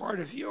is part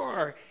of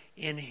your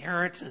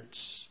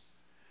inheritance.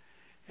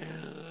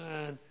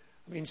 And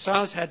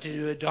Silas had to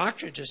do a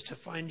doctorate just to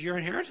find your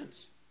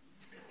inheritance.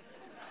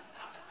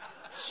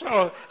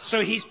 So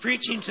he's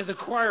preaching to the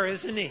choir,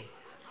 isn't he?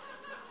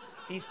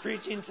 He's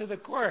preaching to the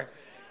choir.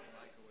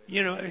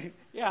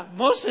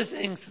 Most of the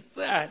things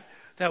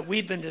that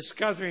we've been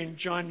discovering,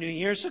 John knew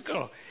years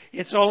ago,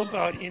 it's all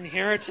about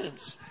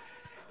inheritance.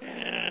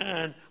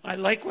 And I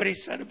like what he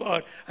said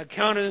about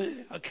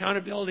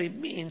accountability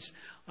means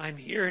I'm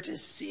here to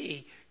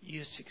see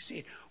you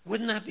succeed.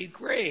 Wouldn't that be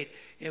great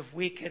if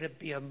we could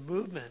be a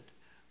movement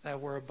that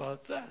were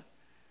about that?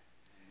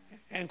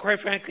 And quite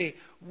frankly,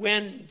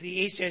 when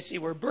the ACIC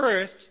were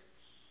birthed,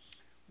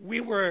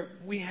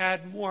 we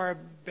had more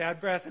bad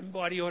breath and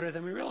body odor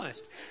than we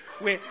realized.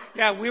 We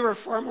were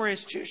far more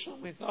institutional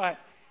than we thought.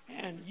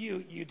 And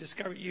you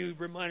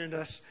reminded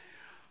us,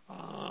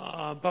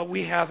 but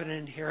we have an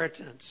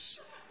inheritance.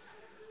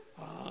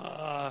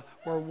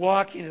 We're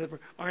walking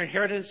our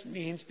inheritance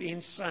means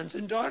being sons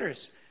and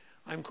daughters.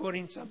 I'm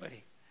quoting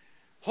somebody.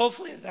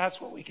 Hopefully that's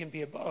what we can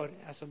be about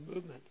as a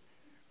movement.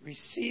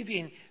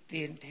 Receiving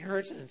the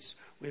inheritance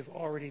we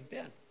already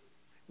have.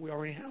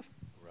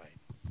 Right.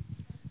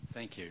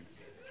 Thank you.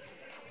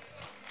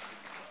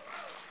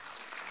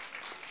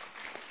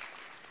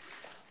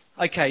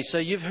 Okay, so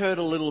you've heard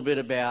a little bit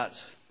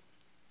about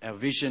our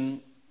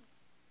vision.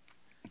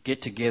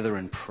 Get together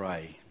and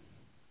pray.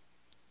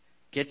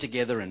 Get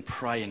together and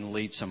pray and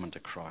lead someone to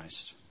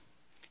Christ.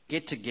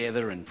 Get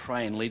together and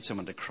pray and lead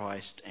someone to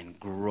Christ and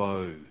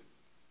grow.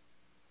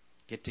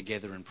 Get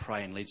together and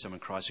pray and lead someone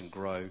to Christ and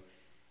grow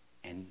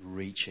and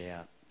reach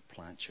out,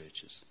 plant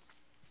churches.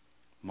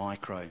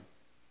 Micro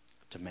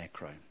to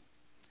macro.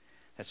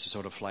 That's the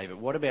sort of flavour.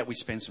 What about we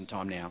spend some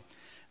time now?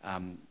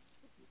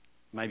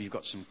 Maybe you've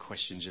got some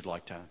questions you'd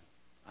like to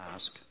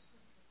ask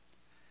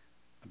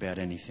about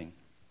anything.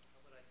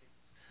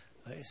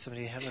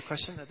 Somebody have a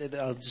question?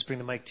 I'll just bring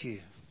the mic to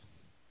you.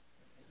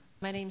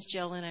 My name's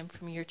Jill, and I'm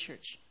from your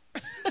church.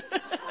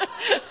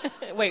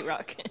 White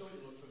Rock.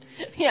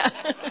 Yeah.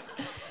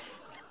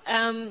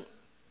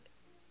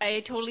 I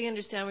totally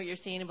understand what you're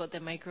saying about the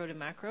micro to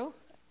macro.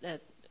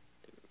 That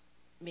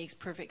makes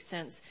perfect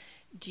sense.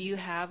 Do you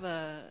have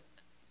a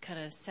kind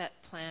of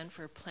set plan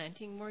for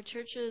planting more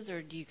churches,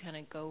 or do you kind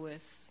of go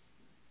with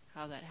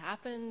how that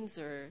happens,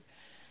 or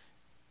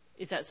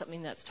is that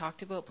something that's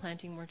talked about,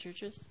 planting more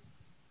churches?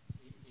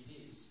 It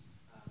is.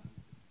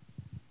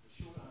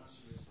 The short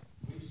answer is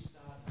we've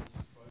started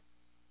this process.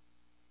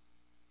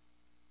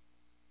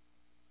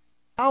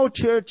 Our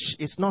church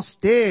is not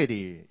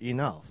steady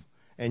enough,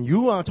 and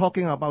you are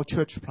talking about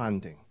church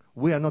planting.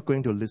 We are not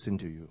going to listen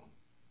to you.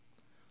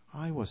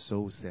 I was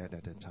so sad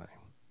at the time.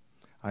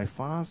 I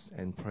fast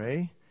and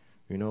pray.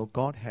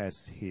 God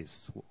has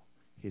his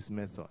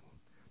method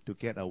to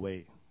get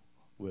away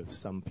with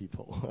some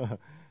people.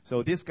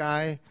 So this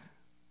guy,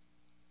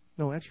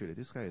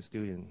 this guy is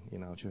still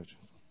in our church.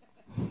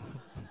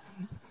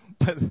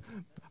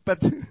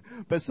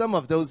 but some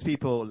of those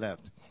people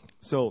left.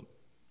 So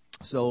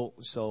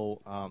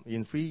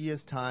in 3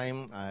 years'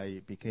 time,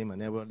 I became a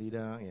network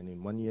leader, and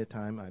in 1 year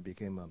time, I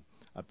became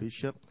a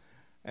bishop.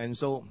 And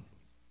so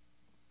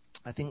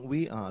I think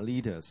we are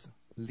leaders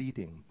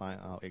leading by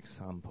our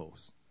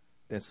examples.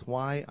 That's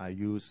why I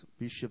use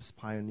Bishop's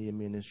Pioneer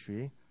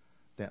Ministry,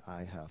 that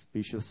I have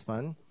Bishop's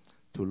Fund,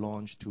 to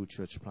launch 2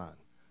 church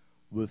plants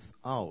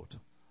without,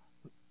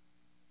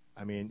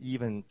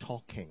 even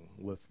talking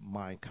with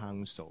my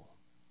council.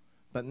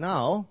 But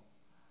now,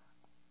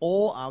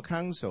 all our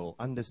council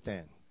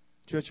understand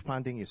church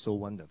planting is so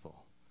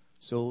wonderful.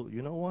 So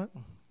you know what?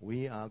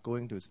 We are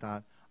going to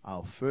start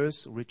our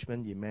first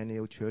Richmond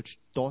Emmanuel Church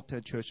daughter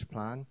church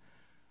plant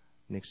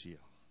next year.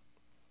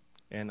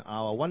 And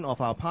one of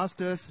our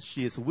pastors,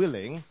 she is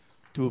willing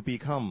to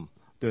become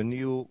the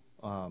new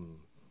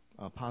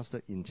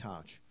pastor in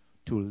charge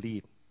to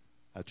lead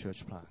a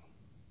church plant.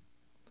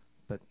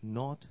 But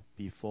not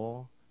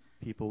before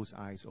people's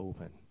eyes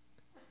open.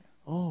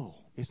 Oh,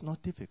 it's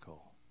not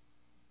difficult.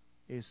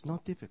 It's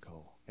not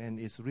difficult. And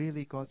it's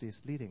really God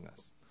is leading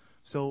us.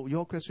 So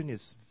your question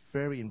is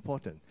very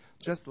important.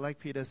 Just like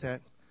Peter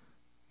said,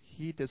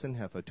 he doesn't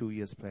have a 2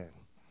 years plan.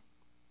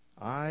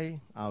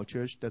 Our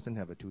church doesn't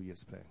have a 2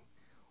 years plan.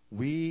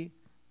 We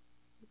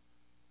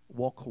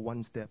walk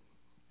one step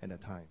at a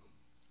time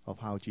of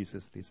how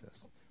Jesus leads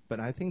us. But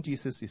I think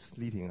Jesus is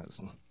leading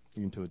us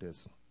into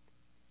this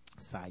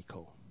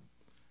cycle,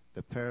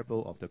 the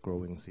parable of the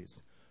growing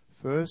seeds.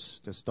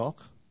 First, the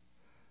stalk,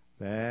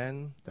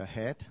 then the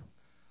head,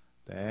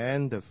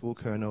 then the full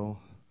kernel,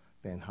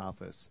 then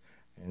harvest.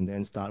 And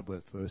then start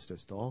with first the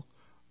stalk,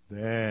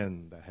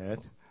 then the head,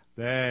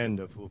 then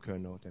the full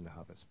kernel, then the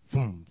harvest.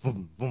 Boom,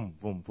 boom, boom,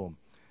 boom, boom.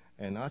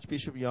 And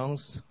Archbishop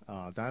Young's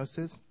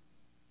diocese,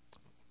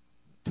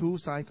 2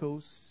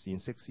 cycles in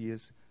 6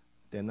 years,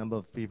 the number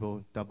of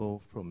people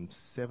doubled from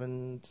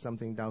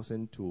 7-something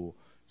thousand to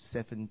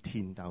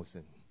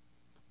 17,000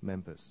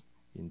 members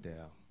in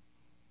their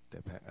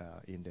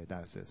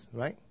diocese.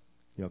 Right?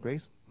 Your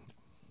Grace?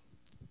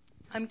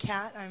 I'm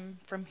Kat. I'm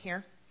from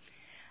here.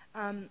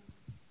 I'm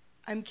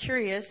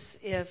curious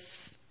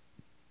if,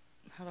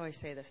 how do I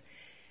say this?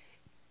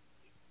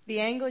 The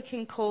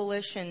Anglican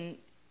Coalition,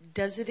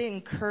 does it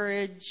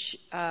encourage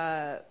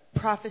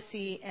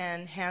prophecy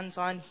and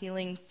hands-on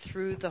healing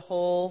through the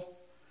whole,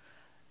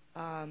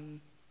 I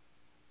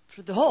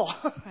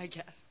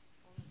guess?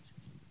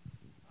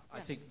 I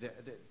think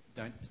that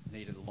don't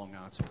need a long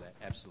answer to that.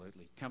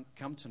 Absolutely.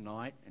 Come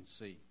tonight and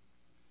see.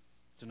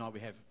 Tonight we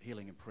have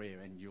healing and prayer,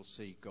 and you'll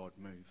see God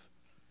move.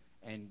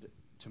 And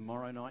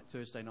tomorrow night,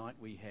 Thursday night,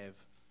 we have,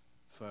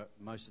 for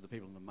most of the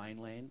people in the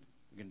mainland,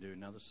 we're going to do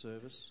another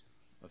service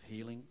of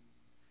healing.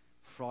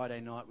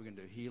 Friday night, we're going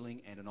to do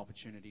healing and an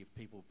opportunity of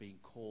people being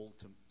called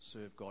to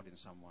serve God in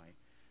some way.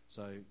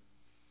 So,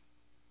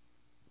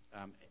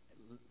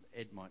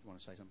 Ed might want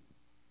to say something.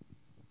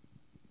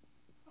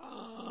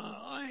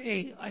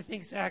 I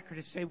think it's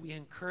accurate to say we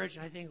encourage,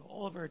 and I think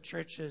all of our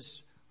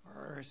churches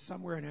are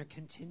somewhere in a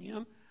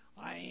continuum.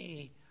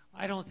 I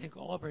don't think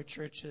all of our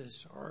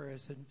churches are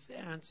as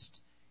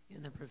advanced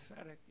in the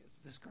prophetic as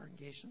this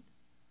congregation,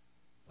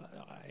 but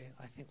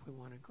I think we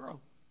want to grow.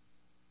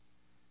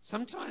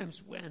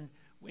 Sometimes when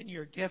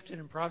you're gifted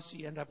in prophecy,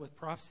 you end up with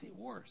prophecy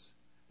wars,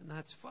 and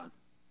that's fun.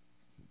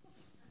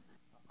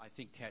 I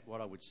think, Kat,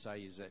 what I would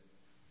say is that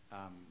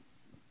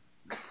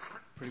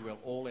pretty well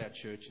all our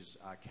churches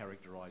are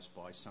characterised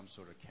by some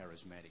sort of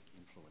charismatic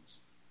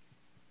influence.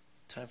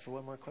 Time for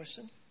one more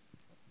question?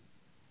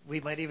 We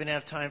might even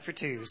have time for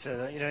 2,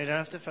 so you don't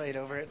have to fight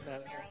over it.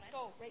 Go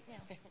right now.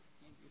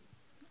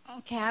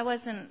 Okay, I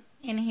wasn't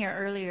in here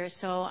earlier,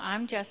 so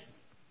I'm just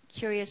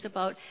curious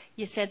about,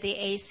 you said the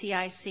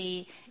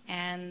ACIC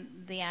and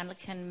the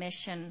Anglican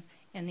Mission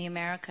in the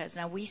Americas.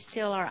 Now, we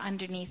still are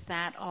underneath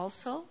that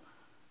also?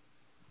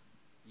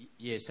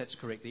 Yes, that's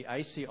correct. The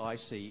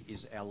ACIC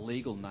is our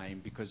legal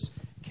name because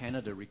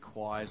Canada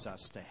requires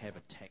us to have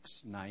a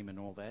tax name and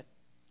all that,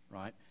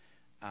 right?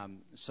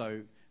 And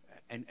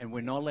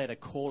we're not allowed to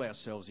call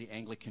ourselves the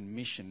Anglican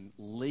Mission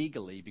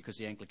legally because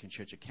the Anglican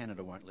Church of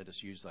Canada won't let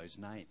us use those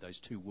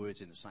 2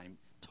 words in the same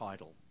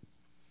title.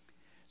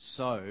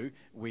 So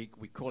we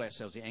call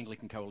ourselves the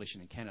Anglican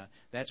Coalition in Canada.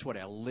 That's what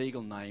our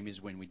legal name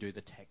is when we do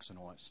the tax and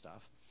all that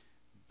stuff.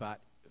 But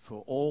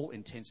for all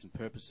intents and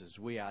purposes,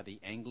 we are the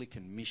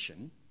Anglican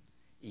Mission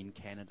in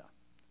Canada.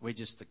 We're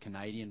just the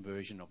Canadian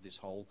version of this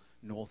whole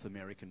North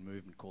American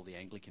movement called the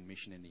Anglican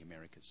Mission in the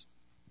Americas.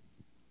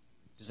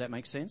 Does that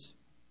make sense?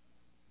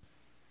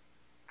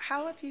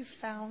 How have you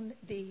found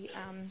the,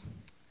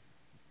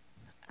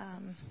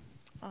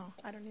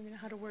 I don't even know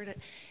how to word it,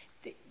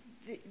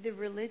 the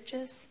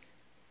religious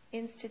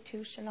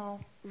institutional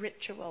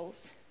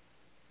rituals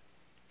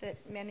that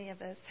many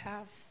of us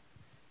have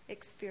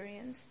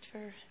experienced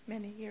for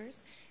many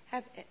years?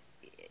 Have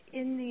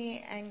in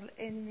the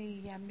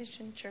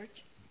mission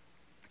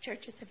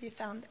churches, have you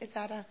found,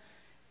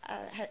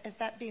 has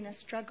that been a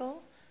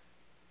struggle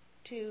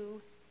to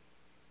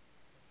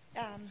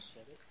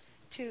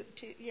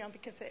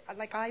because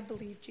I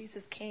believe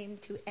Jesus came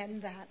to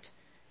end that,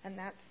 and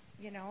that's,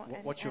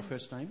 What's your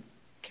first name?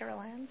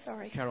 Caroline,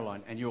 sorry.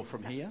 Caroline, and you're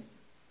from here?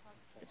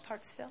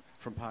 Parksville.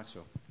 From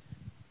Parksville.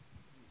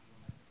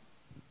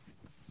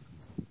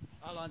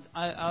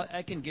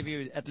 I can give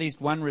you at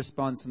least one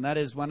response, and that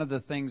is one of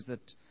the things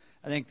that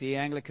I think the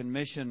Anglican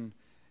Mission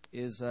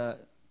is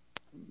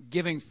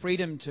giving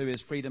freedom to is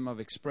freedom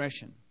of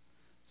expression.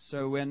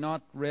 So we're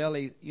not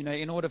really,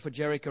 in order for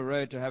Jericho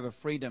Road to have a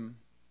freedom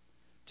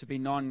to be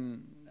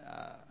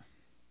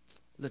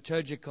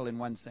non-liturgical in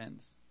one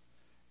sense,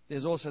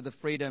 there's also the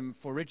freedom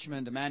for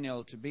Richmond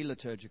Emmanuel to be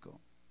liturgical.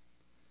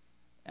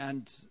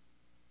 And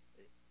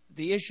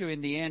the issue in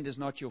the end is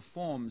not your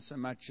form so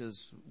much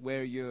as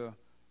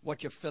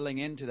what you're filling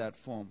into that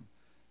form.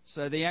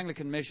 So the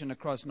Anglican Mission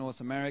across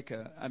North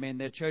America,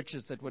 there are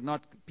churches that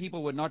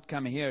people would not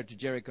come here to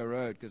Jericho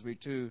Road because we're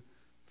too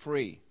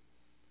free.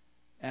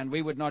 And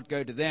we would not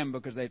go to them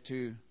because they're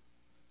too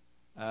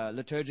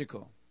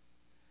liturgical.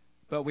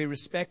 But we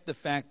respect the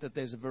fact that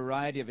there's a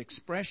variety of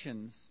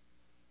expressions,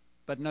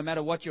 but no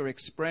matter what your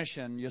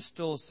expression, you're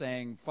still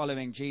saying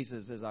following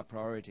Jesus is our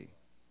priority.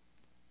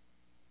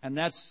 And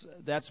that's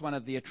one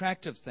of the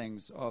attractive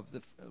things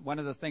one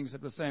of the things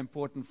that was so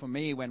important for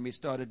me when we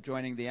started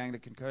joining the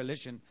Anglican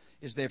Coalition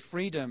is their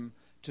freedom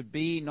to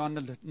be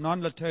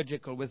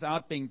non-liturgical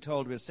without being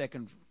told we're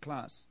second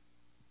class,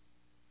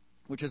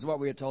 which is what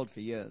we were told for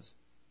years.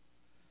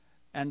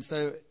 And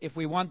so if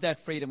we want that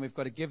freedom, we've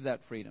got to give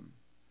that freedom.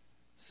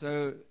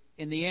 So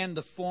in the end,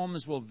 the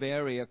forms will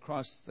vary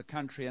across the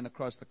country and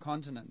across the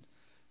continent,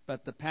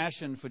 but the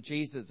passion for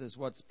Jesus is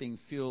what's being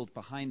fueled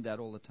behind that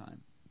all the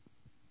time.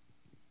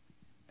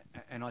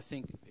 And I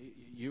think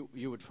you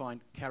would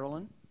find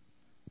Caroline,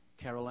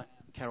 you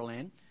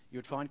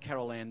would find,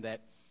 Caroline,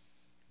 that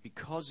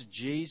because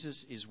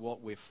Jesus is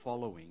what we're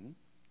following,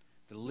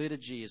 the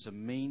liturgy is a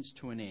means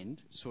to an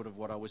end, sort of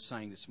what I was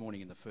saying this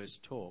morning in the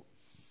first talk,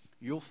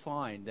 you'll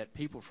find that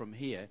people from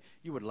here,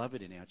 you would love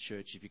it in our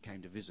church if you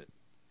came to visit,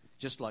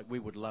 just like we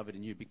would love it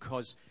in you,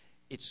 because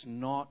it's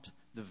not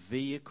the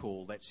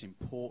vehicle that's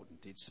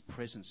important, it's the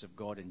presence of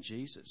God and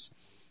Jesus.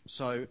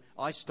 So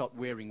I stopped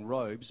wearing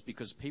robes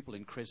because people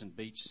in Crescent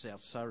Beach,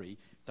 South Surrey,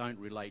 don't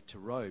relate to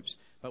robes.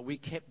 But we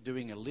kept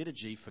doing a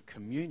liturgy for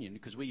communion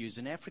because we use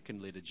an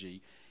African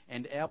liturgy,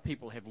 and our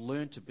people have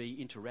learned to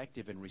be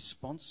interactive and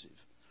responsive.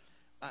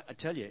 I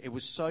tell you, it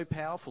was so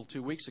powerful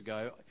 2 weeks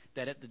ago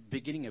that at the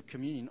beginning of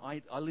communion,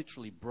 I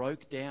literally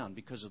broke down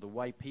because of the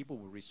way people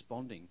were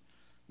responding.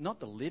 Not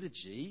the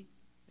liturgy.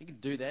 You can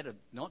do that or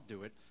not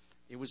do it.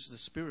 It was the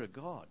Spirit of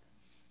God.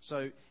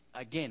 So,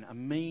 again, a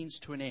means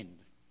to an end,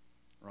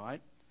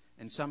 right?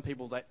 And some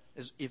people, that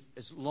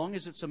as long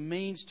as it's a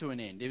means to an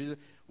end.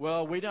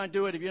 Well, we don't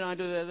do it. If you don't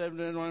do that,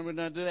 then we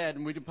don't do that.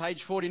 And we do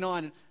page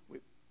 49.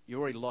 You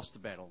already lost the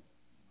battle.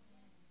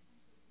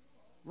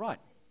 Right.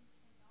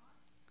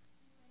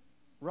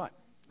 Right.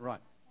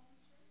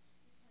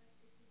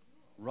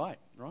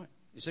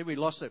 You see, we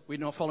lost it. We're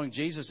not following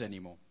Jesus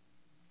anymore.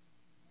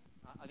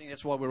 I think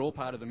that's why we're all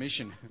part of the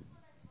mission.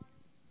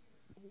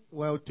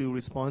 Well, to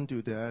respond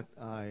to that,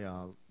 I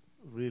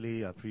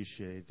really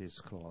appreciate this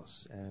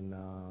clause. And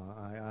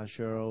I asked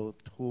Cheryl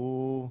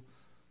who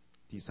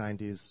designed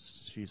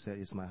this. She said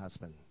it's my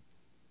husband.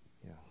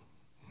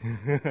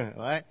 Yeah.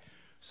 Right?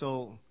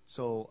 So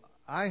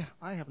I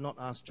have not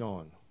asked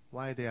John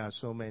why there are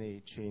so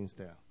many chains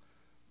there.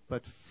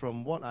 But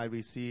from what I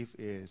receive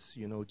is,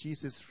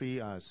 Jesus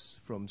freed us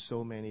from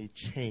so many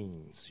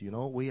chains.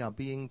 We are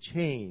being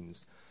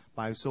chained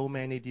by so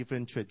many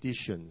different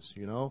traditions.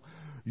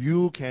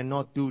 You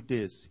cannot do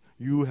this.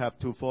 You have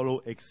to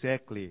follow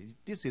exactly.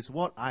 This is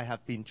what I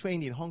have been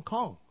trained in Hong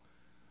Kong.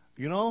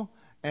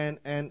 And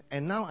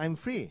now I'm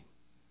free.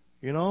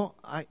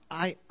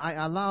 I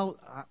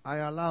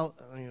allow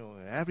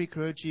every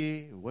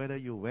clergy, whether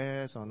you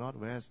wear or not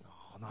wear,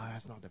 no,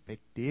 that's not the big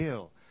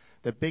deal.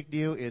 The big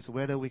deal is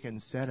whether we can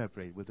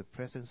celebrate with the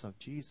presence of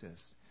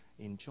Jesus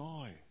in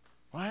joy,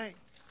 right?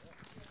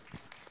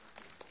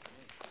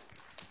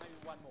 Maybe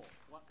one more.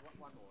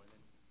 One more.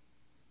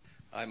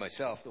 I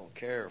myself don't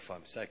care if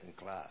I'm second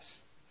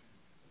class,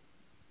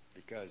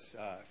 because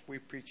if we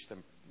preach the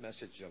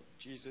message of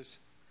Jesus,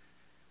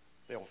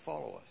 they'll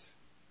follow us,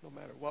 no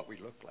matter what we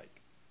look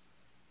like.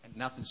 And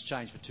nothing's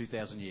changed for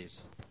 2,000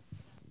 years.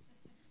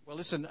 Well,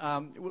 listen,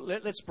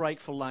 let's break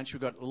for lunch.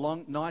 We've got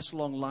a nice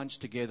long lunch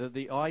together.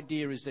 The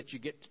idea is that you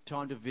get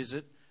time to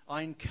visit.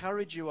 I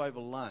encourage you over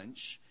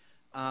lunch,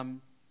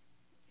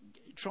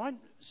 try and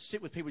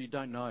sit with people you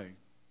don't know,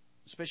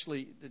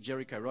 especially the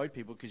Jericho Road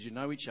people, because you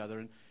know each other,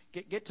 and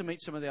get to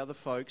meet some of the other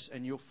folks,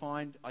 and you'll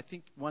find, I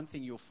think one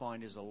thing you'll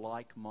find is a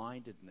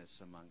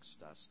like-mindedness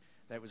amongst us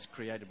that was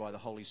created by the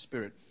Holy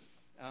Spirit.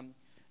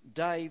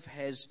 Dave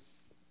has...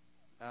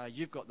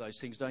 you've got those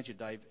things, don't you,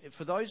 Dave?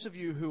 For those of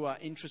you who are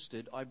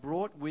interested, I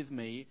brought with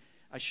me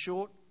a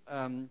short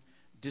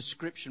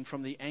description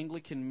from the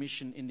Anglican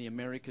Mission in the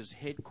Americas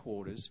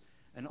headquarters,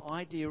 an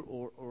idea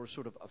or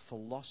sort of a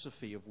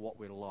philosophy of what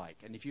we're like.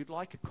 And if you'd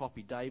like a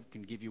copy, Dave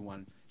can give you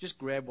one. Just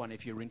grab one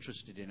if you're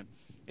interested in it.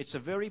 It's a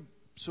very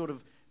sort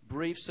of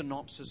brief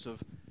synopsis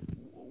of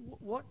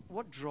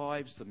what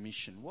drives the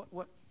mission.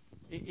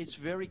 It's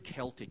very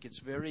Celtic. It's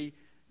very...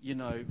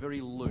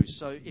 very loose.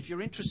 So if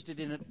you're interested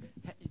in it,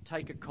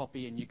 take a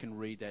copy and you can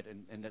read that,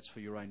 and that's for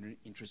your own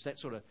interest. That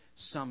sort of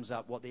sums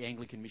up what the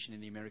Anglican Mission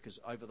in the Americas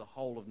over the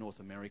whole of North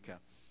America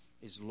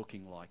is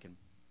looking like,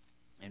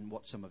 and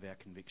what some of our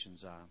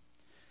convictions are.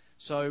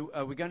 So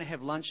we're going to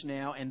have lunch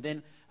now, and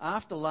then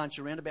after lunch,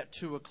 around about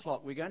 2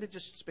 o'clock, we're going to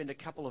just spend a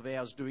couple of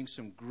hours doing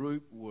some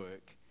group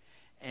work.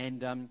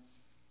 And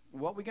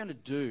what we're going to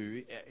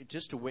do,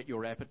 just to whet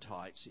your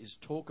appetites, is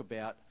talk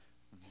about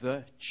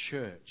the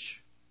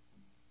church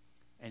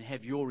and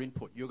have your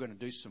input. You're going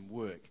to do some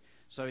work.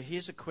 So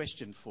here's a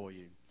question for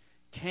you.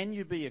 Can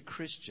you be a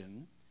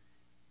Christian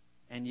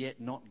and yet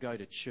not go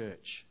to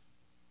church?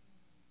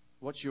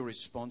 What's your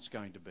response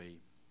going to be?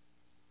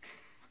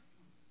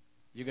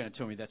 You're going to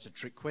tell me that's a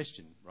trick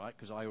question, right?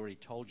 Because I already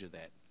told you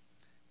that.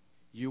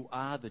 You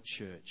are the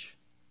church.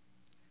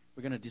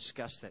 We're going to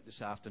discuss that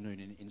this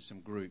afternoon in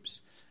some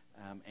groups,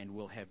 and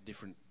we'll have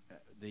different...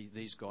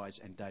 these guys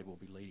and Dave will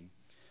be leading.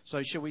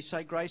 So shall we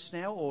say grace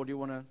now, or do you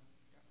want to...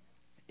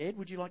 Ed,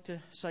 would you like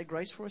to say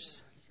grace for us?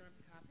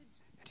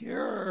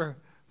 Dear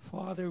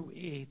Father,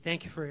 we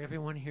thank you for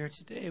everyone here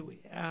today. We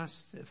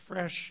ask the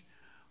fresh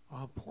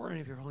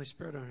pouring of your Holy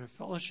Spirit on our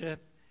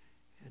fellowship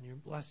and your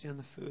blessing on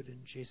the food in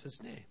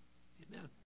Jesus' name. Amen.